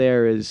distance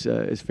there is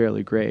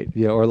fairly great.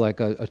 Yeah, or like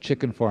a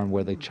chicken farm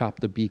where they chop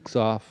the beaks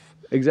off.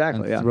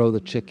 Exactly. And throw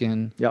the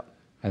chicken. Yep.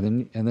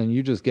 And then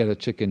you just get a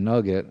chicken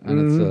nugget,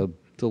 and it's a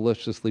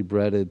deliciously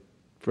breaded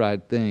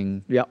fried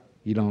thing. Yep.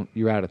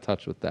 You're out of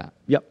touch with that.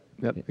 Yep.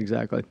 Yep.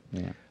 Exactly.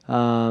 Yeah.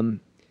 And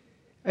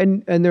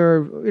there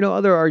are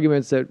other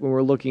arguments that when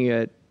we're looking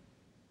at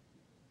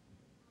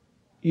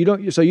you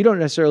don't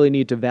necessarily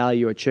need to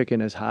value a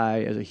chicken as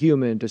high as a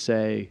human to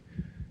say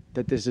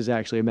that this is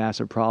actually a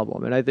massive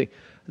problem. And I think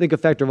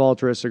effective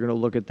altruists are going to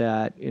look at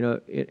that,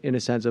 in a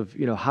sense of,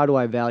 how do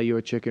I value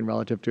a chicken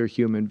relative to a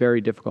human?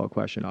 Very difficult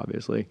question,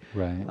 obviously.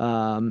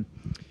 Right.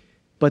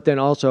 But then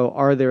also,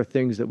 are there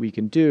things that we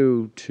can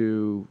do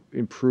to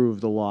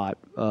improve the lot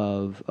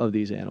of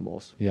these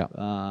animals?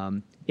 Yeah.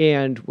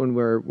 And when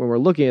we're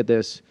looking at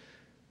this,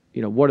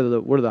 what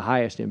are the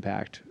highest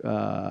impact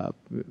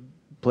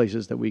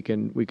places that we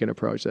can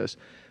approach this?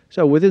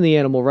 So within the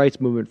animal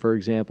rights movement, for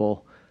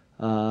example,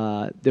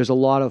 there's a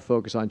lot of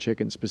focus on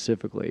chickens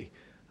specifically.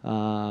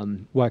 Why?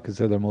 Because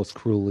they're the most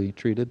cruelly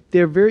treated?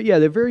 They're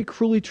very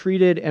cruelly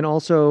treated, and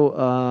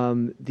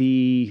also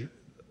the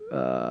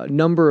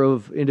number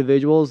of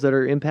individuals that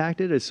are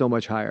impacted is so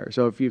much higher.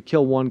 So if you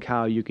kill one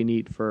cow, you can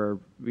eat for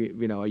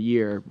a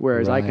year,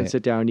 whereas I can Right.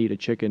 sit down and eat a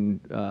chicken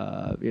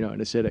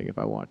in a sitting if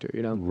I want to.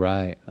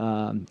 Right.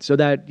 So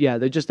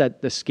they're just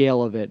the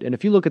scale of it. And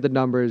if you look at the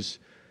numbers,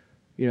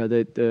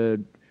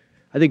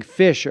 I think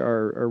fish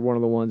are one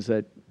of the ones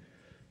that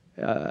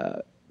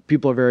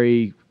people are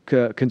very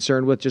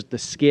concerned with, just the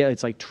scale.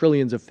 It's like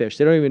trillions of fish.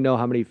 They don't even know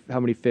how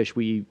many fish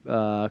we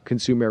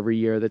consume every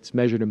year. That's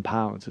measured in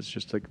pounds. It's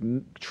just like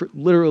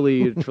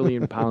literally a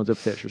trillion pounds of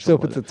fish or So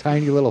something. if it's a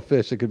tiny little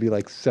fish, it could be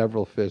like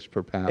several fish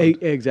per pound.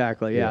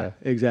 Exactly. Yeah. Yeah.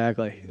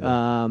 Exactly.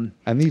 Yeah.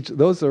 And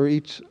those are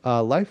each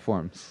life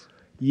forms.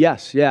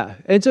 Yes, yeah.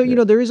 And so,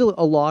 there is a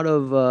lot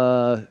of,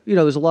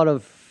 there's a lot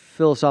of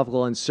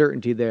philosophical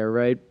uncertainty there,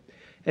 right?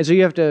 And so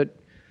you have to,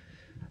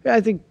 I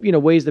think,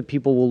 ways that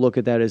people will look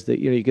at that is that,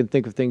 you can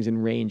think of things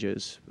in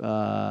ranges,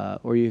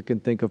 or you can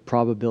think of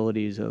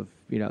probabilities of,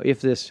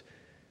 if this,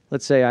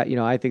 let's say,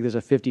 I think there's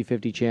a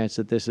 50-50 chance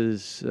that this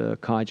is a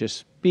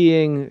conscious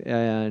being,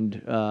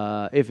 and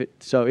if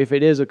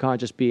it is a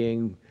conscious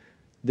being,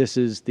 this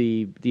is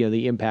the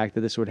impact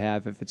that this would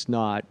have. If it's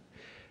not,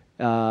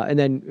 and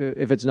then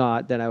if it's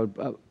not, then I would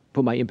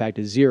put my impact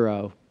as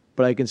 0.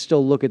 But I can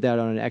still look at that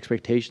on an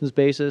expectations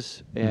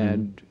basis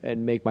and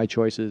make my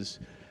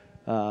choices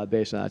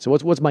based on that. So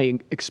what's my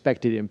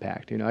expected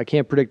impact? I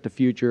can't predict the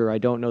future. I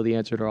don't know the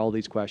answer to all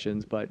these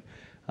questions, but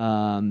if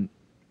I'm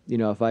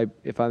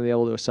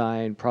able to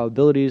assign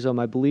probabilities on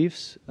my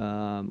beliefs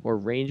or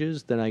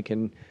ranges, then I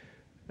can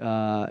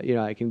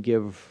I can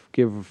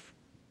give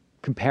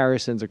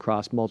comparisons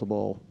across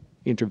multiple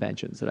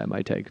interventions that I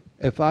might take.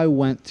 If I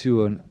went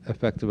to an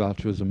effective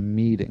altruism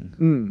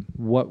meeting,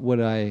 what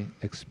would I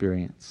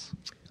experience?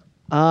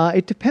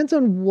 It depends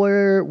on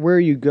where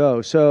you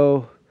go.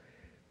 So,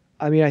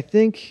 I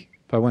think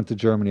If I went to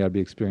Germany, I'd be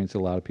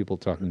experiencing a lot of people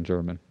talking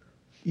German.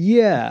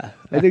 Yeah,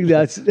 I think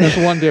that's That's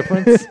one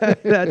difference.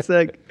 that's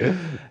like,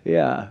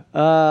 yeah.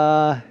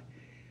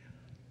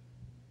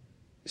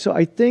 So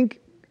I think,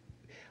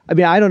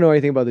 I don't know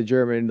anything about the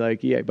German,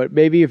 but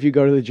maybe if you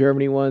go to the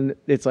Germany one,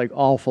 it's like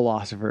all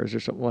philosophers or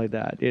something like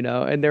that,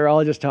 and they're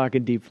all just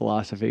talking deep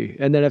philosophy.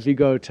 And then if you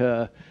go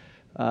to,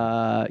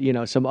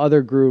 some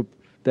other group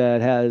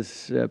that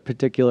has a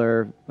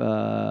particular,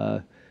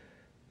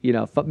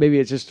 maybe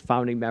it's just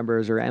founding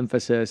members or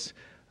emphasis,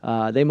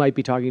 they might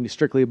be talking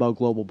strictly about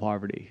global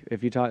poverty.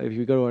 If you go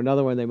to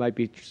another one, they might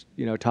be,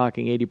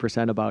 talking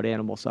 80% about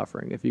animal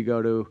suffering. If you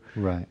go to,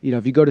 Right.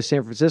 If you go to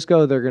San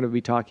Francisco, they're going to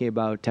be talking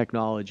about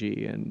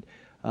technology and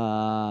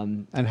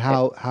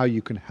how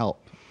you can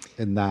help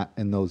in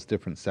those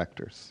different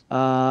sectors.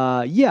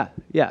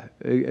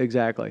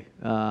 Exactly.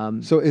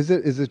 So is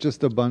it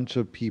just a bunch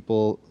of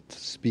people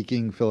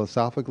speaking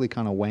philosophically,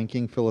 kind of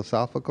wanking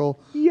philosophical?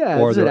 Yeah,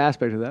 or there's an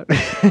aspect of that.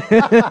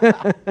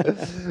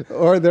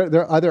 or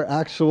there are other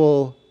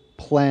actual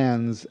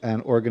plans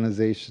and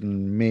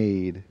organization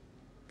made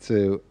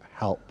to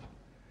help?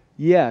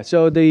 Yeah,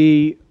 so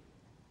that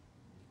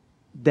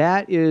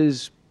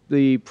is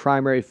the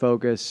primary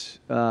focus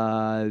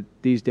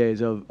these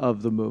days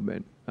of the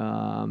movement.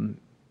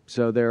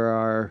 So there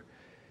are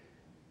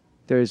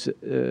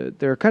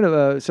kind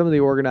of some of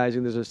the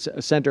organizing. There's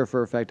a Center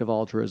for Effective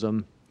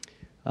Altruism.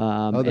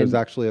 There's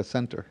actually a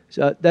center.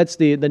 So that's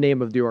the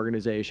name of the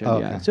organization. Oh,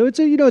 yeah. okay. So it's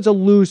a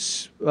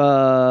loose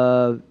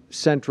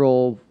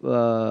central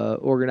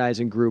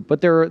organizing group, but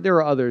there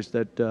are others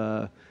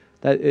that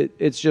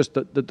it's just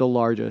the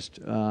largest.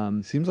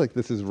 Seems like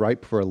this is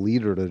ripe for a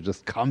leader to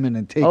just come in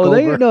and take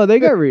over. They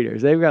got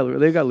readers. They've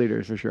got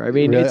leaders for sure.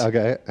 Really?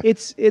 Okay.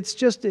 It's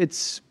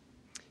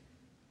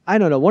I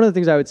don't know. One of the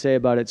things I would say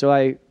about it. So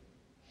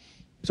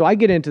I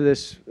get into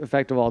this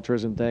effective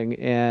altruism thing,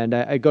 and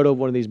I go to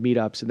one of these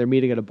meetups, and they're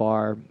meeting at a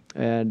bar,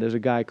 and there's a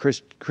guy,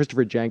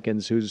 Christopher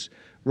Jenkins, who's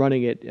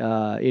running it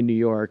in New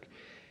York.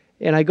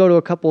 And I go to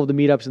a couple of the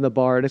meetups in the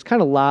bar, and it's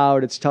kind of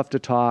loud. It's tough to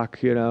talk,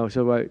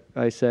 So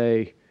I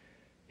say,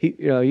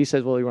 he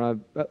says, well, you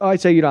want to? I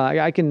say,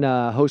 I can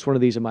host one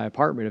of these in my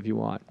apartment if you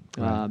want.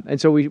 Right. And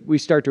so we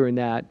start doing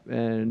that,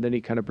 and then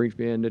he kind of brings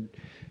me in to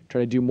try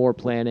to do more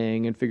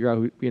planning and figure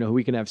out who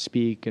we can have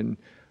speak, and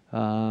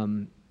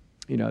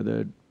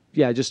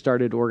just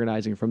started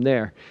organizing from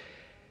there.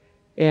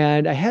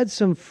 And I had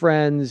some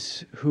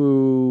friends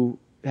who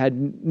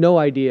had no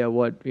idea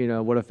what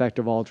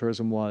effective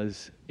altruism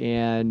was,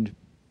 and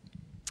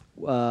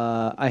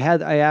I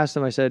asked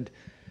them. I said,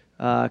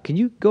 "Can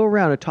you go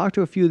around and talk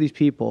to a few of these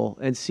people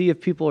and see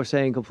if people are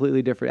saying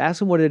completely different? Ask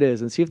them what it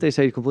is and see if they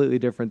say completely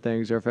different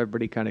things, or if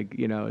everybody kind of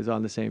is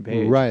on the same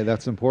page." Right,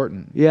 that's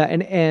important. Yeah,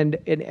 and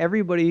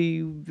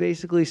everybody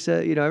basically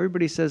said,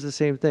 everybody says the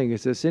same thing.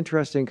 It's this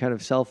interesting kind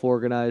of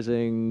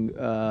self-organizing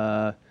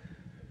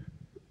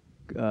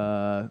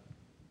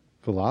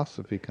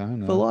Philosophy,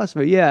 kind of.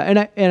 Philosophy,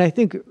 yeah, and I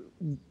think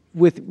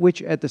with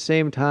which at the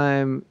same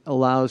time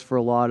allows for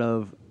a lot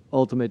of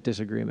ultimate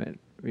disagreement.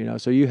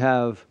 So you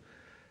have,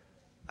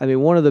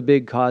 one of the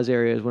big cause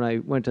areas when I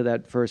went to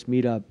that first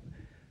meetup,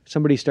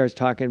 somebody starts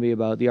talking to me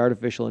about the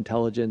artificial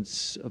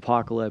intelligence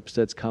apocalypse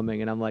that's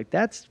coming, and I'm like,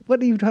 that's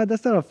what are you talking?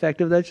 That's not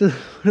effective. That's just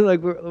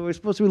like we're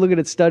supposed to be looking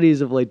at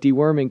studies of like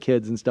deworming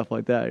kids and stuff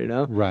like that.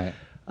 Right.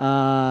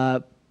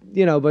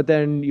 But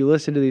then you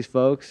listen to these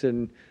folks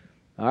and,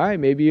 all right,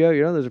 maybe,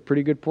 there's a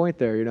pretty good point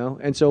there,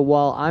 And so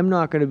while I'm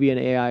not going to be an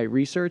AI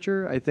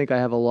researcher, I think I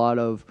have a lot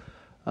of,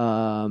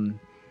 I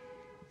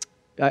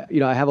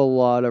have a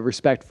lot of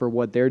respect for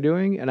what they're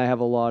doing. And I have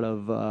a lot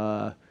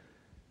of,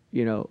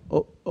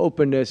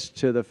 openness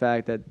to the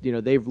fact that,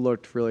 they've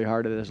looked really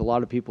hard at this. A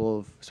lot of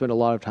people have spent a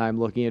lot of time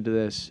looking into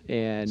this,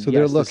 and so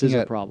they're looking this is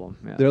at a problem.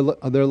 Yeah.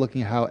 They're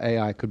looking at how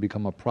AI could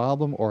become a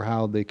problem, or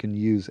how they can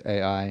use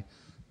AI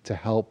to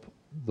help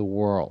the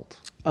world.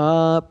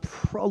 A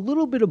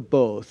little bit of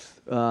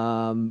both,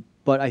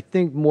 but I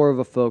think more of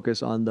a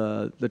focus on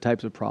the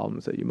types of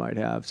problems that you might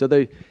have. So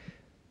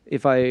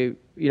if we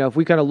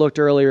kind of looked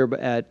earlier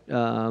at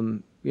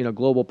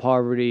global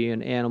poverty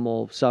and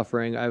animal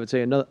suffering, I would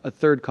say a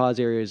third cause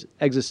area is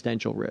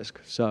existential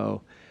risk.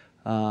 So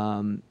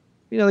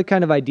the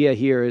kind of idea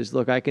here is,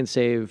 look, I can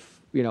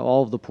save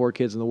all of the poor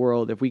kids in the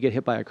world. If we get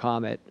hit by a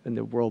comet and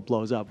the world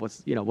blows up,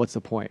 what's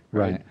the point,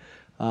 right?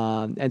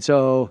 And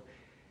so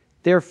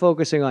they're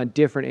focusing on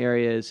different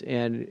areas,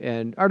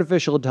 and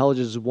artificial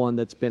intelligence is one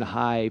that's been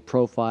high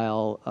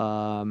profile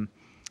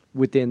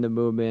within the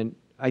movement.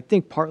 I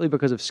think partly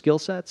because of skill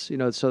sets,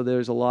 so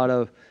there's a lot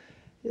of,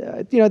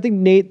 I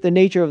think the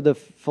nature of the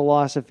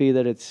philosophy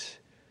that it's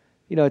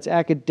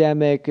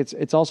academic,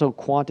 it's also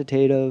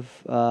quantitative.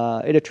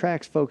 It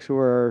attracts folks who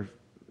are,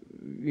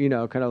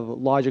 kind of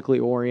logically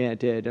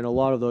oriented, and a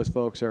lot of those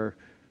folks are,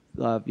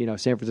 San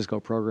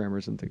Francisco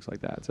programmers and things like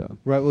that. So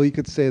right. Well, you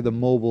could say the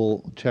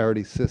mobile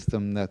charity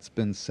system that's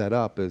been set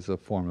up is a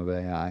form of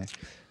AI.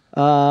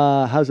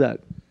 How's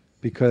that?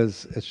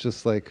 Because it's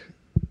just like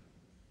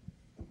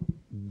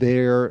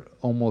the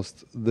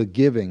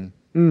giving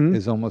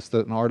is almost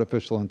an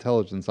artificial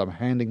intelligence. I'm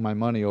handing my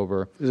money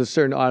over. There's a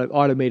certain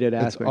automated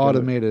aspect. It's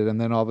automated,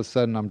 and then all of a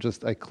sudden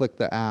I click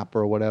the app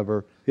or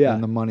whatever,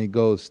 and the money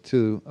goes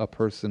to a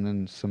person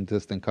in some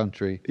distant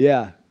country.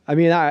 Yeah.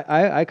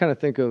 I kind of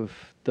think of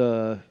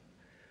the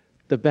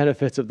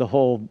benefits of the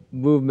whole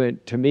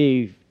movement to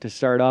me to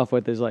start off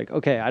with is like,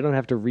 okay, I don't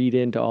have to read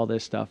into all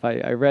this stuff.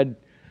 I read,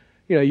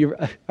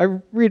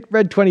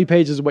 read 20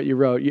 pages of what you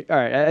wrote. All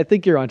right, I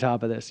think you're on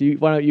top of this.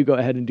 Why don't you go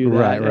ahead and do that?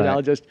 Right. And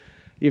I'll just,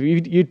 if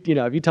you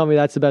tell me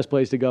that's the best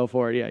place to go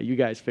for it, yeah, you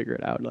guys figure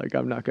it out. Like,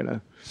 I'm not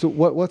gonna. So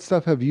what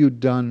stuff have you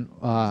done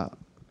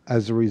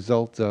as a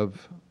result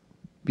of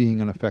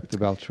being an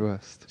effective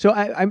altruist? So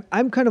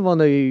I'm kind of on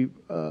the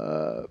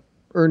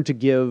earn to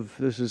give.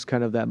 This is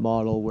kind of that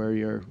model where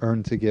you're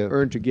earn to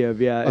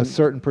give. Yeah, a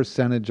certain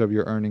percentage of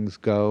your earnings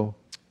go.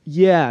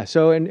 Yeah.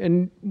 So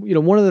and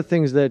one of the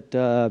things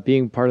that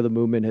being part of the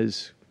movement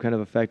has kind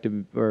of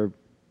affected or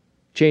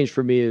changed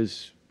for me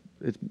is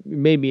it's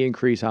made me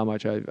increase how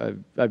much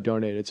I've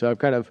donated. So I've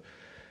kind of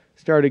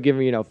started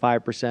giving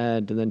 5%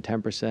 and then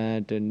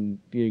 10%, and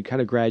you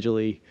kind of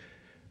gradually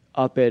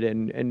up it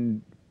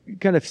and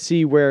kind of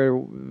see where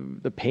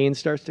the pain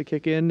starts to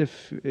kick in,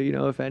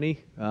 if any.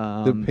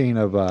 The pain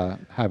of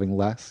having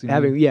less.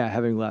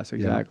 Having less,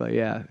 exactly.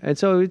 Yeah, and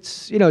so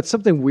it's it's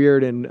something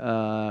weird and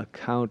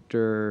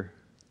counter.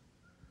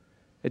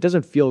 It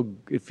doesn't feel.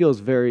 It feels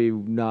very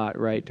not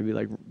right to be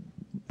like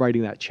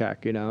writing that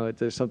check.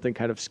 There's something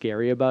kind of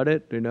scary about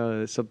it.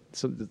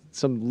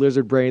 Some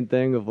lizard brain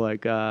thing of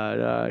like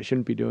I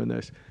shouldn't be doing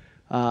this.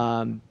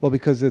 Well,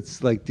 because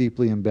it's like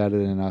deeply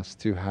embedded in us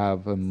to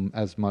have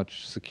as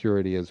much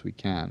security as we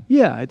can.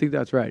 Yeah, I think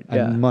that's right.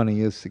 And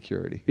money is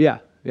security. Yeah,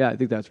 I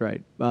think that's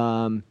right.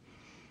 A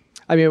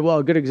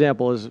good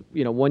example is,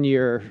 1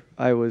 year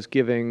I was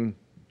giving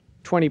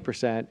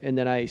 20%, and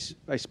then I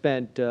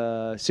spent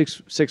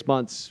 6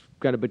 months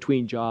kind of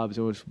between jobs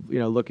and was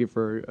looking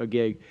for a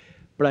gig.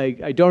 But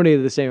I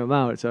donated the same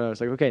amount, so I was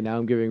like, okay, now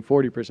I'm giving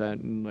 40%,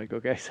 and like,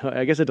 okay, so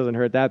I guess it doesn't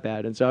hurt that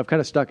bad, and so I've kind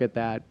of stuck at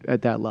that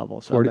level.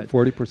 So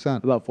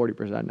 40%, about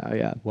 40% now,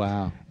 yeah.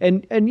 Wow.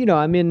 And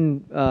I'm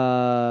in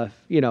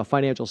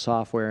financial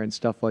software and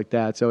stuff like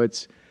that, so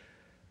it's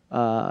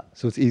so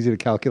it's easy to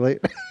calculate.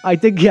 I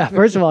think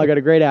first of all, I got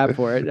a great app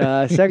for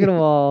it. Second of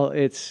all,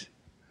 it's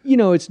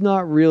it's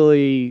not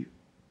really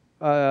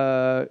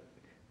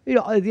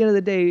at the end of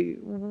the day,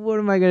 what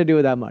am I going to do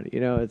with that money?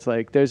 It's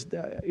like there's,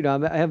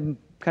 I have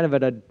kind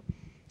of at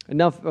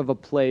enough of a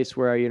place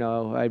where,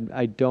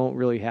 I don't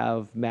really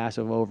have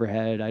massive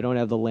overhead. I don't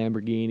have the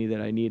Lamborghini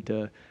that I need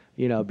to,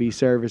 be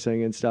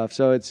servicing and stuff.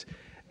 So it's,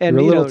 and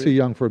you're a little too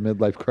young for a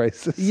midlife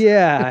crisis.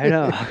 Yeah, I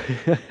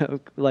know.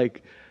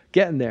 Like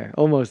getting there,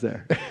 almost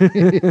there.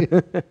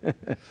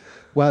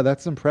 Wow,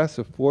 that's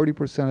impressive.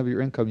 40% of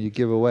your income you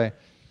give away.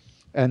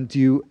 And do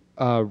you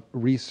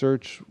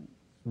research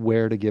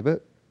where to give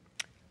it?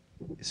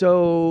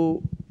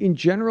 So in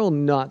general,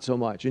 not so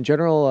much. In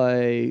general,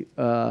 I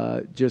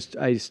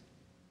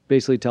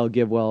basically tell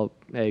GiveWell,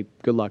 hey,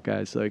 good luck,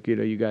 guys. Like,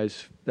 you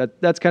guys,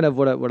 that's kind of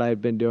what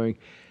I've been doing.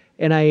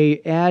 And I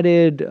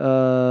added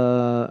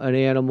an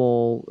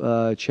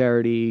animal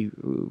charity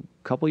a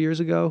couple years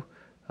ago,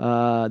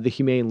 the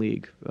Humane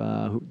League,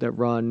 that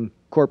run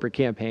corporate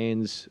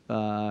campaigns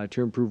to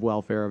improve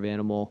welfare of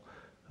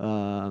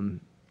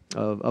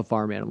of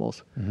farm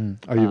animals.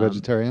 Mm-hmm. Are you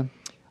vegetarian?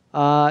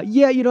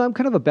 Yeah, I'm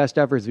kind of a best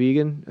efforts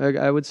vegan,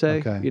 I would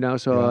say. Okay.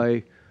 So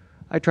yeah.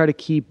 I try to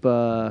keep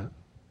I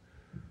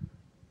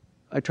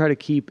try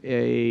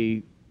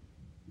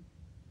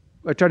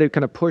to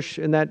kind of push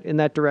in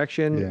that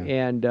direction, Yeah.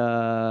 and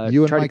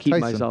You and try Mike to keep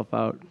Tyson. myself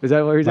out. Is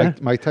that what you're saying?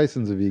 Mike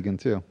Tyson's a vegan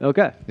too.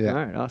 Okay. Yeah. All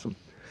right. Awesome.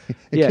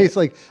 In Yeah. case,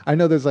 like, I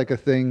know there's like a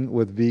thing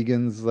with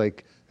vegans,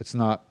 like it's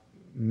not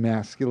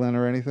masculine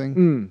or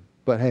anything,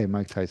 but hey,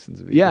 Mike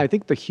Tyson's a vegan. Yeah, I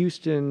think the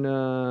Houston,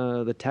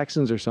 the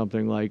Texans or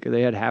something, like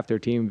they had half their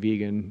team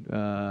vegan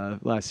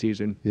last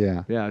season.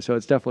 Yeah. Yeah, so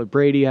it's definitely,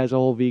 Brady has a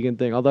whole vegan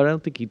thing, although I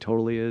don't think he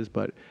totally is,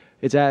 but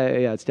it's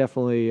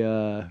definitely...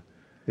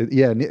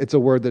 it's a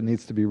word that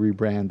needs to be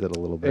rebranded a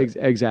little bit.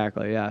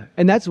 Exactly, yeah.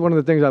 And that's one of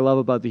the things I love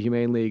about the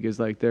Humane League is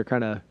like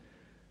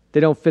they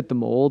don't fit the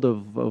mold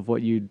of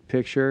what you'd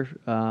picture.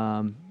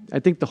 I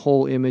think the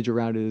whole image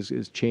around it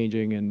is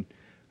changing, and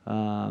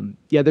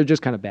they're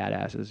just kind of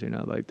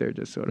badasses, like they're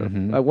just sort of.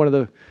 Mm-hmm. I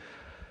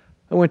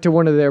went to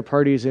one of their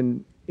parties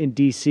in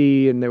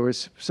DC, and there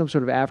was some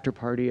sort of after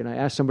party, and I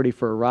asked somebody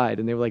for a ride,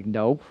 and they were like,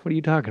 "No, what are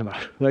you talking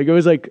about?" Like it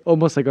was like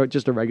almost like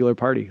just a regular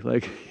party,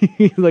 like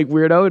like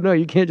weirdo. No,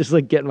 you can't just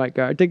like get in my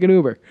car, take an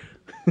Uber.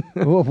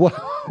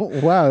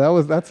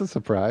 Wow, that's a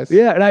surprise.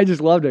 Yeah, and I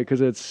just loved it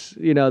because it's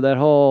that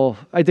whole.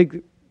 I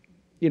think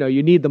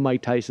you need the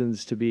Mike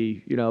Tysons to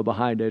be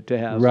behind it to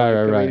have. Right.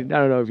 I mean, I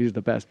don't know if he's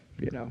the best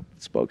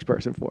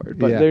spokesperson for it,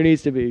 but Yeah. there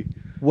needs to be.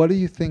 What do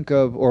you think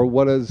of, or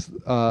what does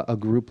a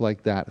group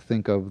like that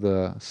think of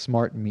the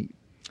smart meat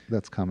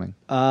that's coming?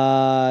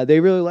 They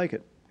really like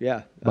it.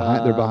 Yeah,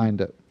 They're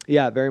behind it.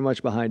 Yeah, very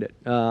much behind it.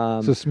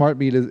 So smart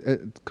meat is,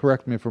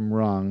 correct me if I'm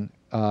wrong,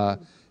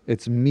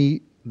 it's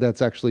meat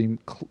that's actually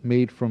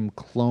made from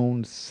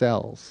cloned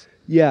cells.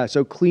 Yeah,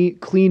 so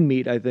clean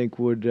meat, I think,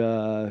 would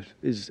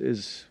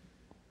is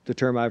the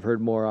term I've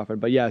heard more often.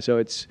 But yeah, so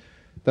it's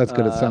That's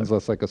good. It sounds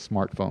less like a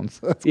smartphone.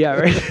 So that's yeah,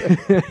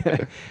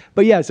 right.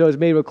 But yeah, so it's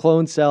made with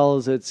cloned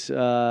cells. It's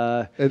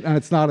and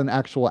it's not an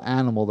actual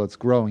animal that's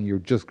growing. You're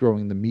just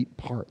growing the meat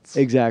parts.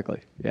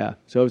 exactly, yeah.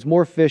 So it's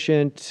more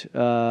efficient.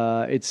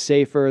 It's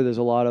safer. There's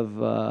a lot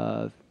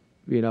of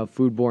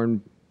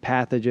foodborne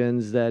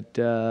pathogens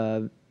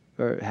that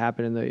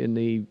happen in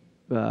the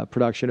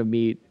production of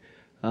meat.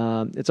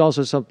 It's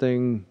also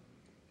something,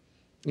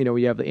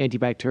 we have the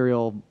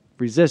antibacterial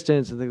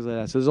resistance and things like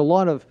that. So there's a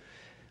lot of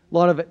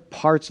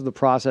parts of the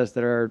process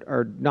that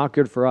are not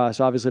good for us,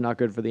 obviously not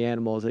good for the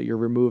animals, that you're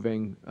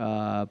removing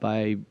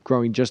by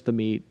growing just the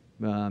meat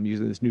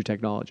using this new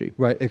technology.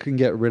 Right. It can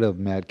get rid of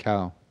mad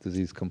cow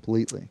disease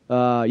completely.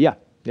 Yeah,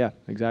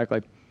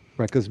 exactly.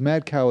 Right. Because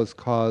mad cow is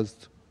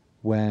caused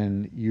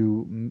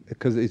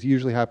because it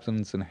usually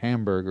happens in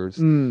hamburgers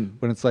when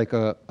it's like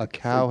a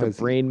cow Like has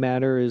the brain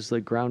matter is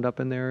like ground up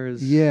in there.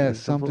 Yeah,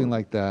 something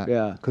like that.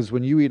 Yeah. Because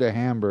when you eat a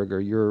hamburger,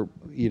 you're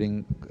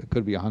eating, it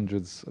could be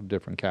hundreds of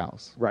different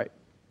cows. Right.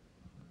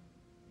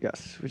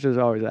 Yes, which is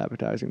always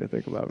appetizing to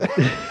think about.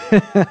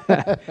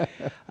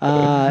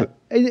 And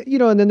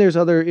then there's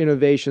other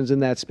innovations in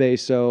that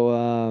space.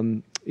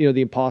 So,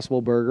 the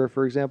Impossible Burger,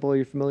 for example. Are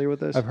you familiar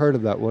with this? I've heard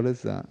of that. What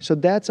is that? So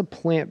that's a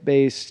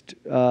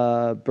plant-based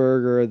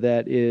burger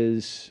that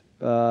is,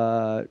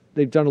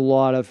 they've done a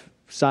lot of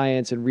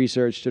science and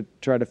research to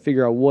try to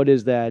figure out what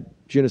is that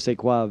je ne sais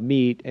quoi of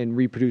meat and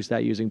reproduce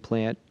that using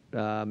plant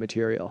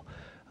material.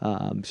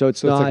 So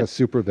it's like a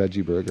super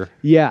veggie burger.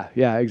 Yeah,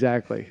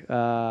 exactly.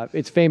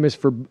 It's famous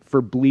for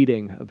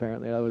bleeding.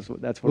 Apparently,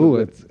 that's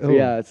one of the.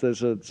 Yeah,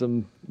 there's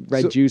some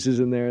red juices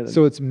in there.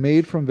 So it's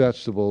made from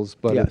vegetables,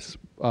 but Yes.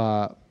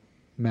 it's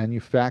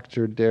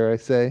manufactured, dare I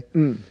say,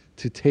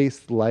 to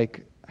taste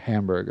like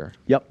hamburger.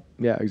 Yep.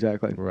 Yeah,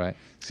 exactly. Right.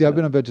 See, I've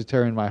been a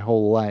vegetarian my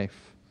whole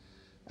life,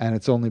 and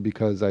it's only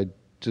because I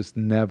just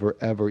never,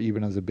 ever,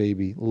 even as a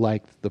baby,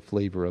 liked the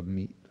flavor of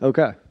meat.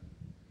 Okay.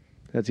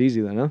 That's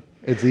easy then, huh?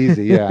 It's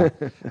easy, yeah.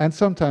 And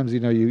sometimes,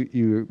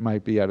 you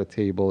might be at a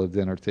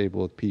dinner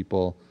table with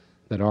people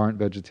that aren't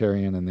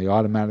vegetarian, and they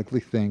automatically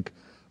think,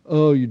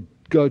 oh, you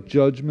got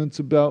judgments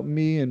about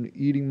me and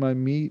eating my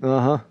meat.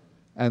 Uh-huh.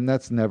 And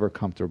that's never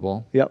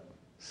comfortable. Yep.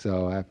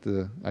 So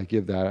I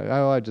give that.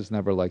 I just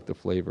never liked the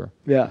flavor.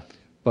 Yeah.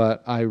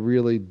 But I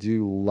really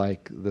do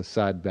like the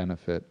side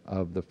benefit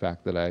of the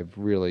fact that I've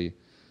really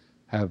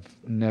have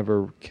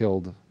never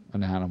killed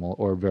an animal,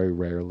 or very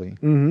rarely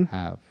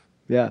have.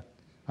 Yeah.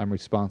 I'm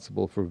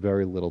responsible for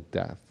very little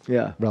death.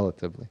 Yeah.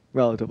 Relatively.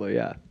 Relatively,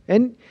 yeah.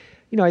 And,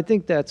 I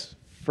think that's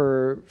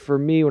for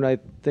me, when I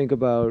think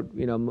about,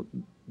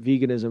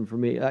 veganism for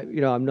me,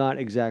 I'm not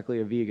exactly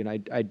a vegan.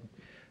 I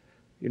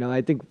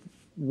think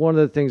one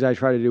of the things I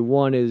try to do,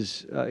 one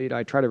is,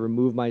 I try to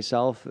remove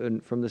myself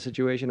from the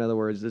situation. In other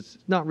words, it's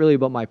not really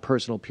about my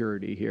personal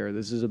purity here.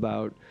 This is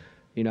about,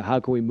 how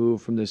can we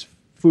move from this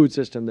food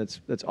system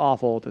that's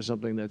awful to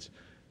something that's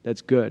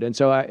good. And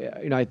so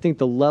I think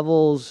the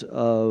levels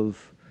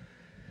of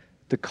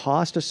the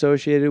cost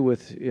associated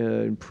with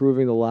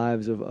improving the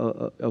lives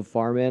of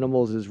farm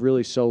animals is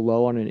really so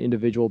low on an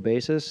individual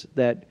basis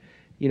that,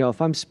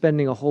 if I'm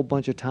spending a whole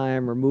bunch of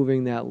time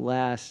removing that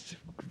last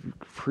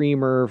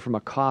creamer from a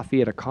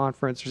coffee at a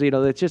conference, I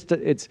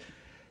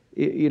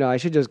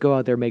should just go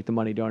out there, make the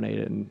money, donate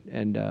it,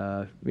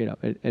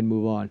 and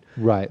move on.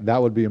 Right.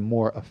 That would be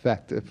more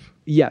effective.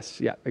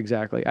 Yes. Yeah.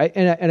 Exactly.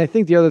 I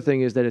think the other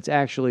thing is that it's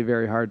actually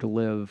very hard to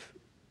live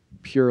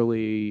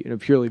in a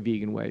purely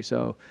vegan way.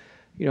 So,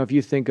 if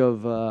you think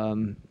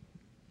of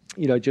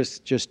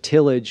just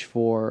tillage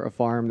for a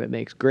farm that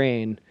makes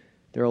grain,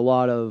 there are a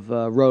lot of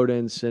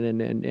rodents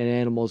and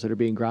animals that are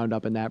being ground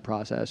up in that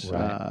process,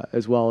 right.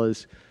 As well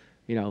as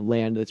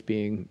land that's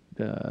being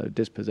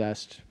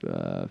dispossessed.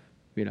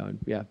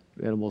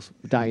 Animals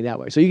dying that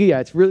way. So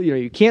it's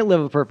really, you can't live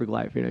a perfect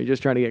life. You're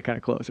just trying to get kind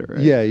of closer, right?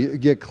 Yeah, you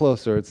get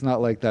closer. It's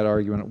not like that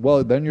argument.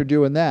 Well, then you're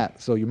doing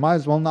that, so you might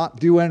as well not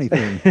do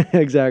anything.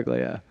 Exactly.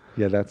 Yeah.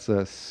 Yeah, that's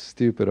a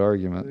stupid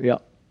argument. Yeah.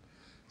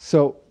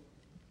 So,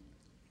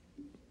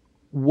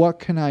 what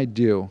can I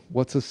do?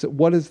 What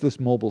is this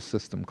mobile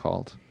system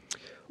called?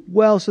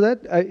 Well, so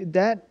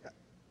that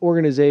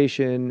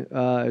organization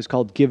is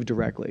called Give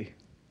Directly.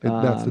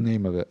 That's the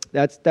name of it.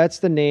 That's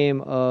the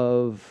name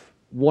of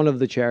one of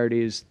the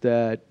charities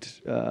that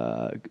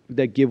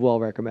GiveWell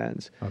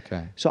recommends.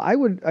 Okay. So I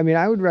would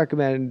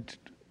recommend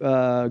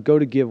go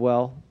to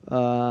GiveWell.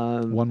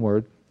 One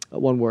word.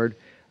 One word.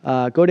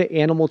 Go to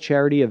Animal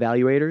Charity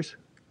Evaluators.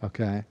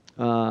 Okay.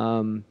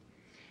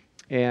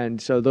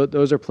 And so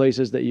those are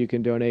places that you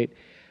can donate.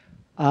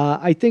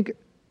 I think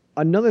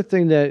another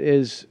thing that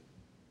is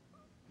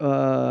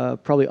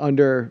probably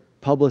under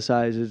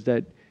publicized is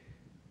that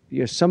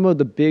some of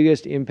the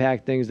biggest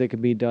impact things that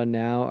can be done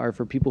now are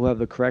for people who have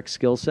the correct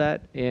skill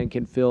set and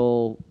can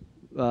fill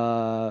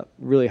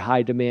really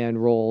high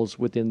demand roles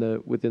within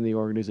the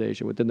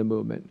organization, within the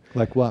movement.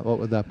 Like what? What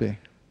would that be?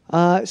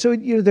 So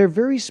they're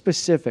very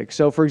specific.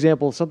 So for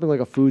example, something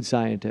like a food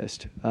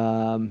scientist.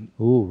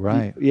 Ooh,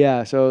 right.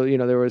 Yeah. So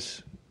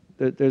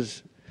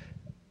there's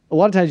a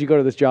lot of times you go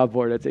to this job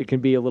board, it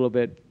can be a little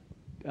bit.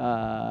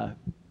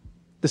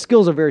 The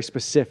skills are very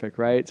specific,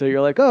 right? So you're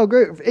like, oh,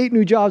 great, 8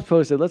 new jobs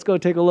posted. Let's go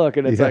take a look.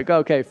 And it's like,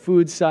 okay,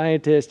 food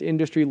scientist,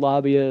 industry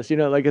lobbyist,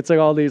 it's like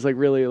all these like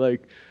really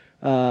like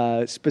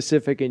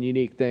specific and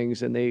unique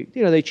things. And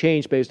they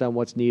change based on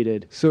what's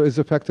needed. So is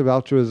Effective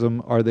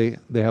Altruism, they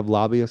have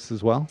lobbyists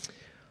as well?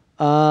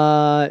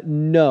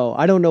 No,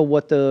 I don't know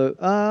what do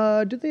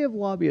they have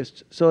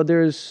lobbyists? So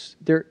there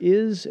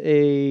is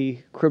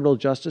a criminal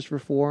justice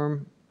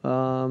reform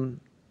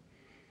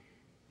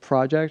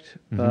project.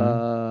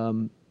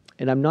 Mm-hmm.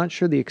 And I'm not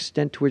sure the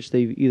extent to which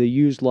they've either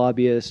used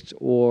lobbyists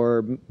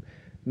or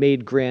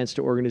made grants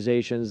to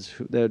organizations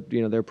that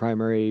their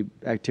primary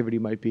activity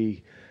might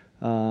be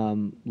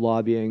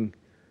lobbying.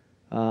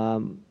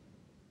 But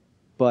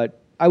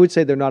I would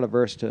say they're not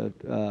averse to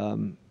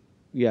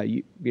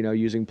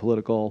using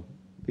political,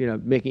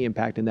 making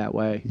impact in that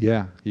way.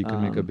 Yeah, you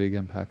can make a big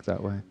impact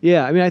that way.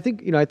 Yeah, I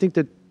think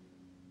that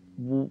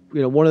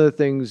one of the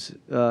things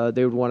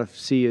they would want to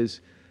see is.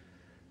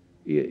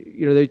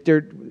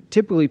 They're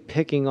typically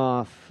picking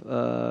off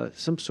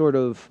some sort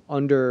of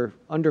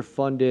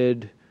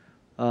underfunded,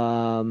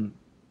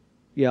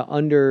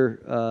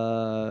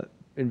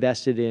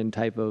 invested in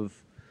type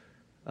of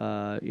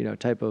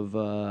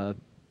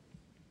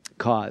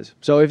cause.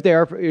 So if they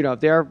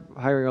are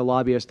hiring a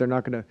lobbyist, they're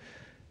not going to.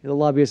 The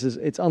lobbyist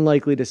it's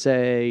unlikely to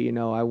say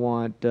I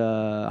want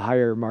a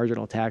higher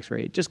marginal tax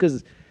rate just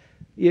because.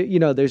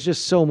 There's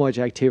just so much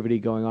activity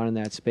going on in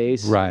that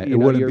space. Right. It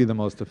wouldn't be the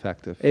most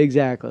effective.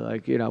 Exactly.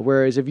 Like,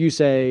 whereas if you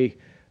say,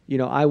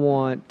 I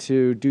want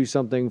to do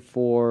something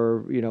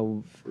for,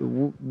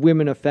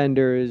 women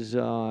offenders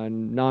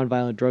on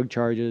nonviolent drug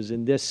charges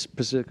in this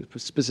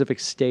specific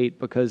state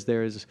because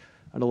there's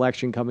an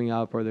election coming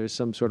up or there's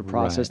some sort of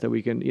process that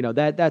we can,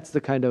 that's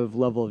the kind of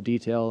level of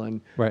detail.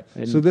 And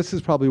so this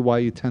is probably why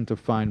you tend to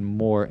find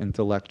more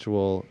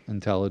intellectual,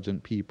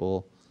 intelligent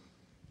people,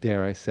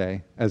 dare I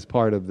say, as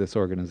part of this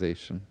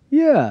organization.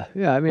 Yeah.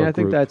 I mean, I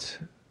think group. that's.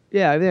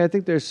 Yeah, I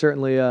think there's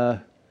certainly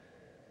I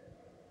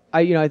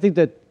think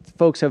that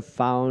folks have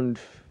found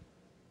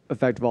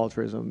effective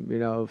altruism,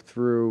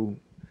 through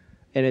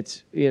and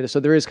it's, so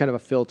there is kind of a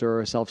filter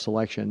or a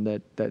self-selection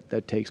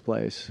that takes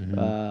place.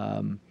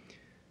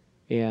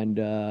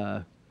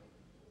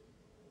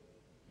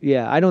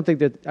 I don't think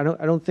that I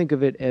don't think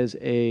of it as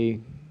a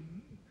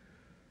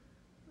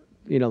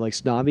like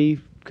snobby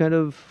kind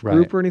of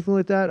group or anything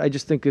like that. I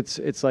just think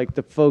it's like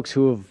the folks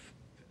who have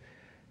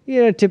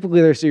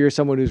typically you're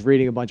someone who's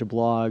reading a bunch of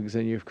blogs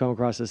and you've come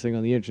across this thing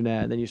on the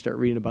internet and then you start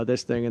reading about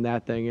this thing and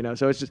that thing,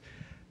 so it's just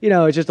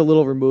it's just a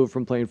little removed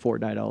from playing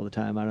Fortnite all the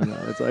time. I don't know.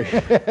 It's like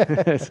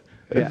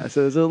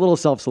so there's a little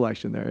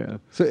self-selection there. Yeah.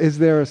 So is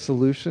there a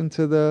solution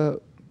to the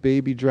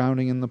baby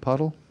drowning in the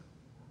puddle?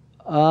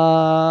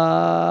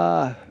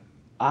 I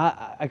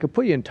could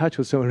put you in touch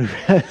with someone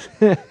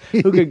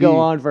who could go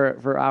on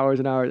for hours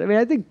and hours. I mean,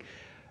 I think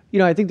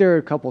there are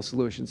a couple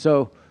solutions.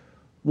 So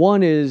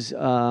one is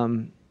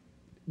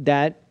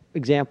that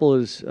example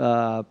is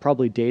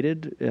probably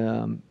dated.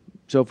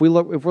 So if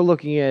we're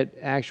looking at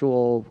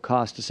actual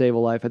cost to save a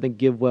life, I think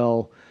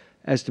GiveWell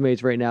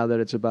estimates right now that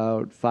it's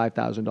about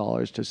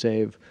 $5,000 to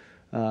save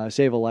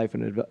a life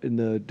in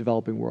the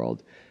developing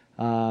world.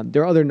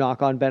 There are other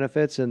knock-on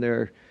benefits, and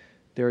there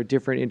are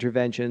different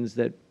interventions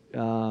that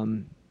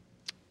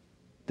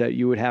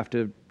you would have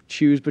to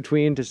choose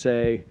between to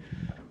say,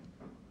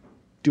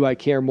 do I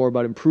care more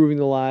about improving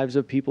the lives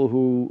of people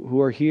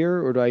who are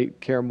here, or do I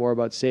care more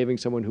about saving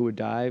someone who would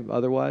die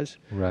otherwise?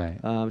 Right.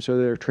 So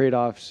there are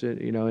trade-offs,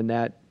 in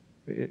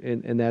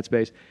that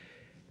space.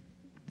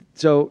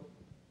 So,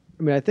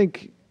 I mean, I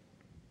think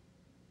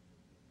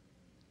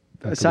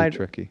that could be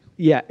tricky.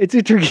 Yeah, it's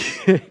a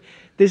tricky.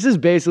 This is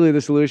basically the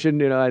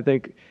solution, I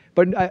think.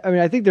 But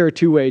I think there are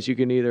two ways you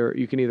can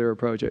either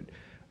approach it.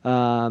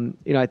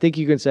 I think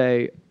you can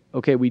say,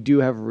 okay, we do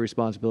have a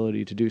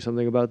responsibility to do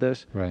something about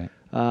this. Right.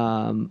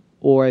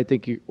 Or I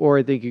think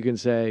you can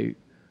say,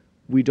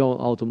 we don't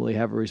ultimately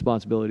have a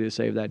responsibility to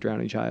save that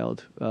drowning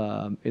child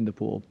in the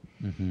pool.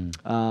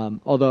 Mm-hmm.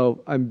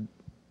 Although I'm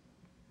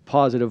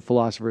positive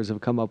philosophers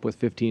have come up with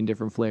 15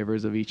 different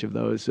flavors of each of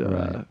those.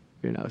 Right.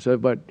 So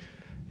but.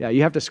 Yeah,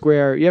 you have to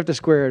square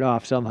it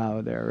off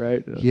somehow there,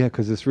 right? Yeah,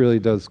 because this really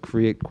does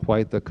create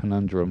quite the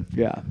conundrum.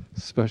 Yeah.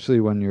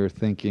 Especially when you're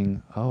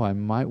thinking, I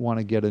might want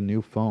to get a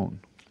new phone.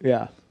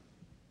 Yeah,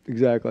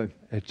 exactly.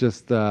 It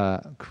just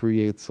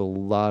creates a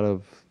lot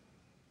of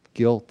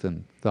guilt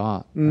and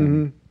thought.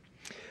 Mm-hmm.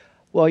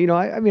 Well,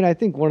 I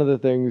think one of the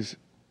things,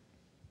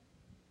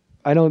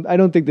 I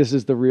don't think this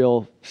is the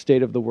real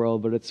state of the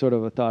world, but it's sort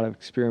of a thought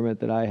experiment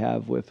that I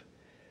have with.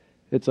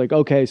 It's like,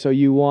 okay, so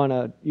you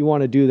wanna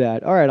do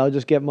that. All right, I'll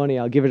just get money.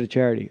 I'll give it to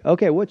charity.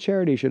 Okay, what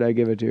charity should I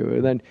give it to?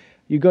 And then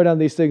you go down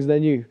these things.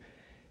 Then you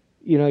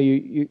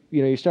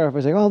start off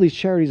by saying, oh, these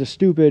charities are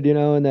stupid,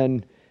 and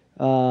then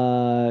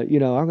I'm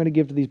going to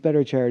give to these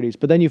better charities.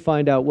 But then you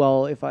find out,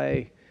 well, if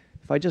I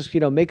just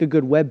make a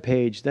good web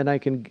page, then I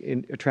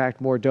can attract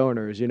more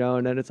donors,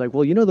 and then it's like,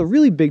 well, the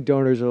really big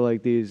donors are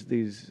like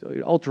these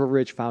ultra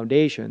rich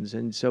foundations,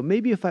 and so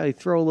maybe if I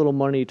throw a little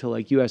money to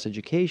like U.S.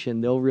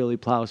 education, they'll really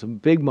plow some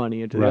big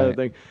money into the other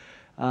thing.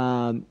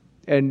 And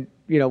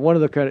one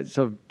of the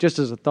so just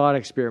as a thought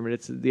experiment,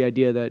 it's the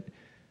idea that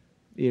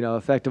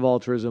effective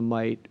altruism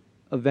might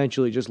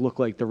eventually just look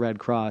like the Red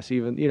Cross,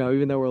 even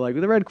though we're like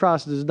the Red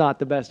Cross is not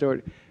the best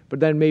order. But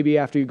then maybe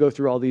after you go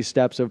through all these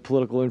steps of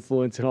political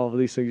influence and all of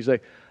these things, you say,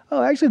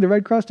 oh, actually, the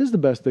Red Cross is the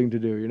best thing to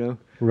do,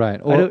 Right.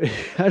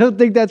 I don't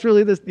think that's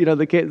really the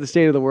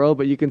state of the world,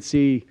 but you can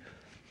see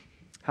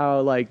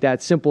how like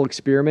that simple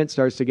experiment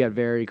starts to get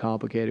very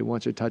complicated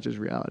once it touches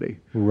reality.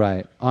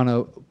 Right. On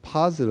a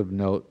positive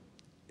note,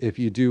 if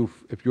you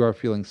are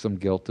feeling some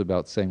guilt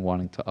about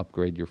wanting to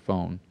upgrade your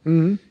phone,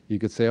 mm-hmm. you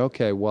could say,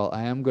 okay, well,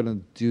 I am going to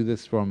do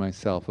this for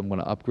myself. I'm going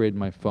to upgrade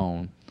my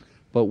phone.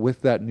 But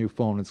with that new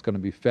phone, it's going to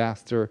be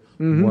faster,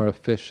 mm-hmm. more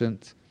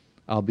efficient.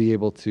 I'll be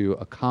able to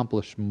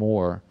accomplish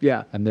more.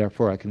 Yeah. And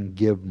therefore I can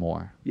give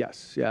more.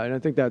 Yes. Yeah. And I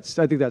think that's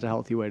a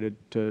healthy way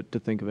to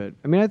think of it.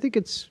 I mean, I think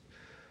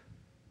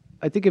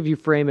if you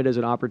frame it as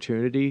an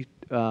opportunity,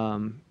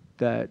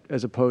 that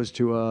as opposed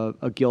to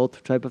a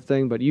guilt type of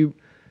thing, but you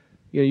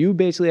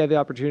basically have the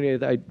opportunity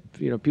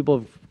that people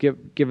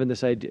have given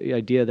this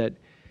idea that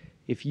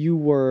if you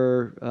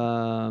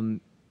were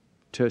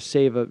to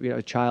save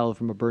a child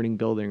from a burning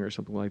building or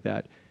something like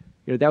that,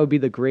 that would be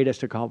the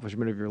greatest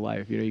accomplishment of your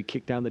life. You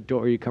kick down the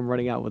door, you come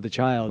running out with a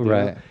child,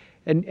 right?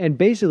 And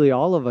basically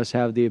all of us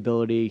have the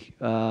ability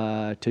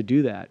to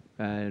do that,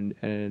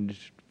 and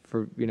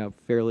for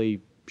fairly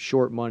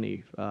short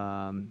money.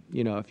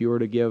 If you were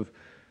to give,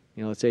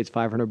 let's say it's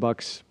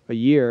 $500 a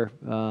year,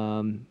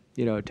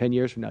 10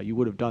 years from now, you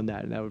would have done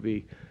that, and that would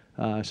be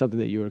something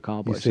that you would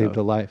accomplish. You saved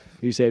a life.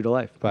 You saved a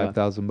life.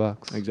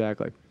 $5,000.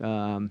 Exactly.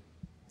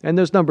 And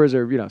those numbers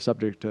are,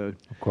 subject to,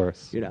 of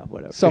course,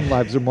 whatever. Some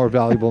lives are more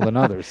valuable than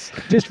others.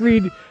 Just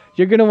read.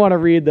 You're going to want to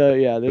read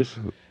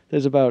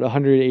there's about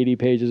 180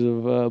 pages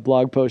of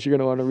blog posts you're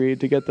going to want to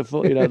read to get the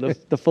full,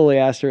 the fully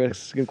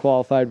asterisk and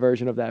qualified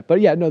version of that. But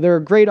there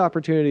are great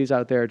opportunities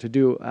out there to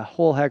do a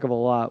whole heck of a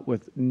lot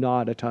with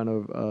not a ton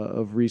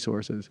of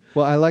resources.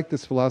 Well, I like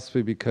this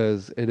philosophy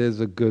because it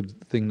is a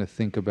good thing to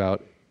think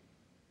about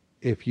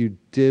if you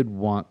did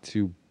want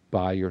to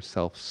buy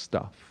yourself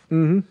stuff,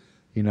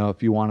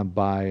 if you want to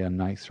buy a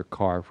nicer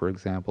car, for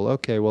example,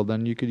 okay, well,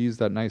 then you could use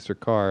that nicer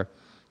car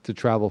to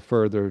travel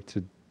further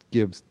to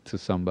give to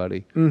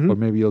somebody, or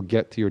maybe you'll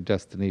get to your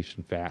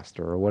destination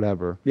faster or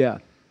whatever. Yeah.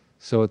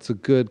 So it's a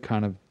good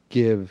kind of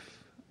give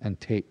and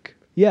take.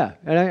 Yeah,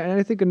 and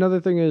I think another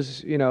thing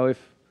is,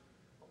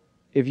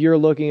 if you're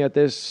looking at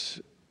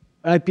this,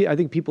 I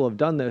think people have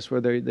done this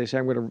where they say,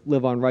 I'm going to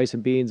live on rice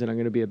and beans and I'm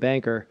going to be a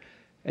banker,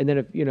 and then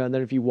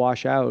if you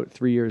wash out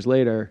 3 years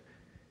later,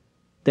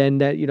 then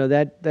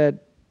that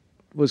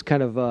was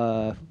kind of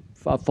a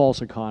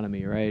false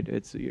economy, right?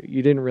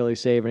 You didn't really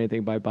save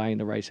anything by buying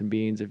the rice and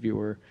beans if you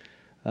were,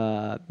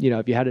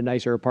 if you had a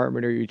nicer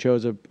apartment or you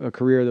chose a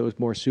career that was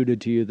more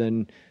suited to you,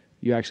 then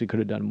you actually could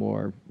have done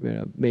more,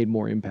 made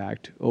more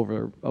impact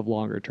over a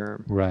longer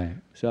term. Right.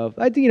 So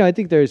I think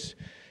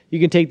you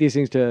can take these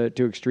things to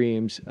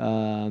extremes,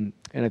 and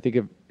I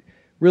think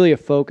really a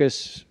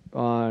focus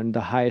on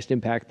the highest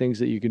impact things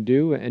that you can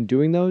do, and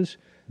doing those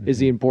is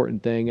the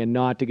important thing, and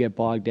not to get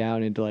bogged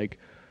down into like,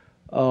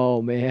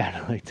 oh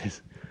man, like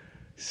there's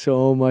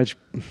so much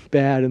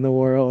bad in the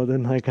world,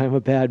 and like I'm a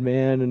bad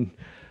man, and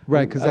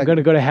right, because I'm going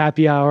to go to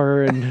happy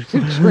hour and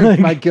drink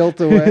my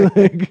guilt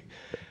away.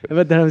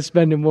 But then I'm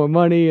spending more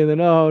money, and then,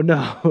 oh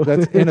no.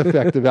 That's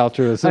ineffective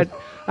altruism.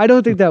 I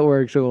don't think that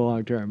works in the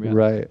long term. Yeah.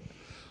 Right.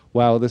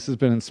 Wow, this has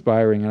been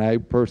inspiring, and I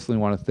personally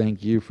want to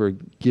thank you for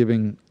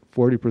giving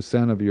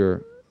 40% of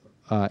your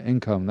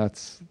income.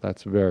 That's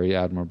very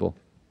admirable.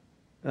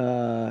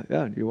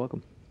 Yeah, you're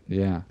welcome.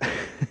 Yeah.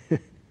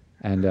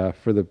 And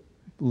for the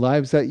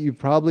lives that you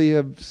probably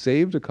have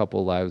saved a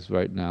couple lives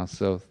right now,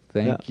 so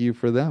thank you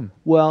for them.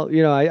 Well,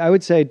 I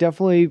would say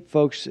definitely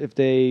folks, if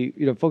they,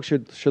 folks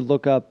should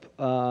look up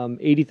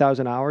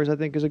 80,000 Hours, I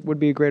think would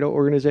be a great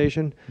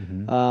organization.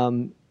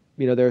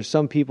 There are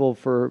some people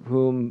for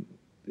whom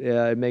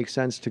it makes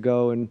sense to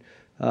go and,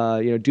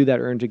 do that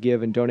earn to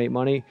give and donate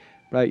money.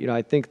 But,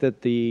 I think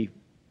that the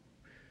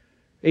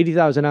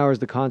 80,000 hours,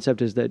 the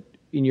concept is that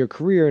in your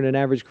career, in an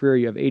average career,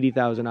 you have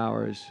 80,000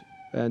 hours.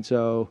 And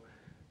so,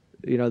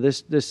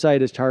 this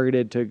site is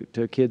targeted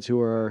to kids who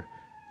are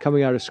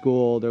coming out of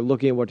school. They're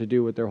looking at what to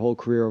do with their whole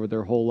career, with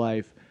their whole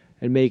life,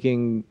 and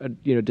making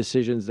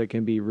decisions that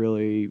can be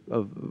really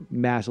of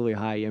massively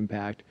high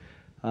impact.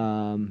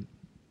 And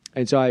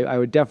so I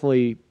would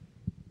definitely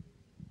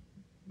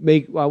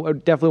want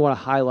to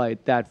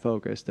highlight that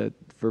focus, that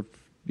for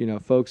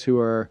folks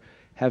who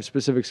have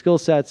specific skill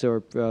sets, or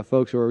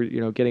folks who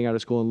are getting out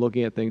of school and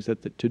looking at things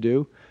to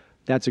do.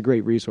 That's a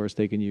great resource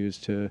they can use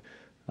to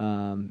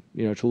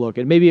look.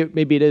 And maybe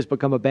it is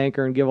become a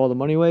banker and give all the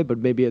money away, but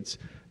maybe it's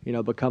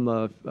become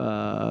a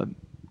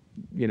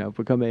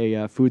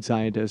food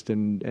scientist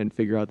and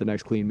figure out the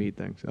next clean meat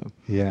thing. So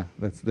yeah,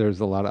 there's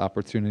a lot of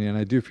opportunity, and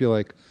I do feel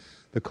like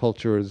the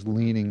culture is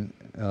leaning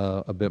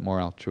a bit more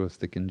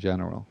altruistic in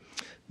general.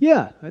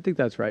 Yeah, I think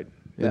that's right.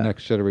 The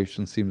next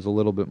generation seems a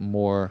little bit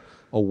more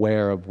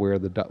aware of where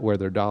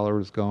their dollar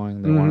is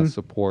going. They want to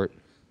support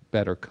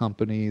better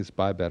companies,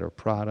 buy better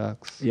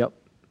products. Yep.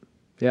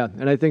 Yeah,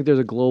 and I think there's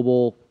a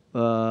global,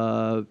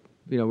 there's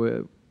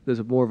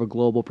more of a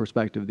global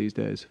perspective these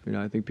days.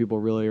 I think people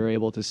really are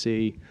able to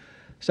see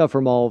stuff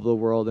from all over the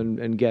world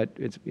and get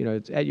it's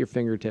at your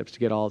fingertips to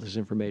get all this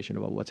information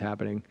about what's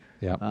happening.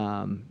 Yeah.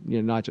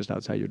 Not just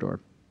outside your door.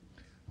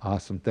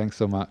 Awesome. Thanks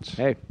so much.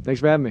 Hey, thanks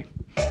for having me.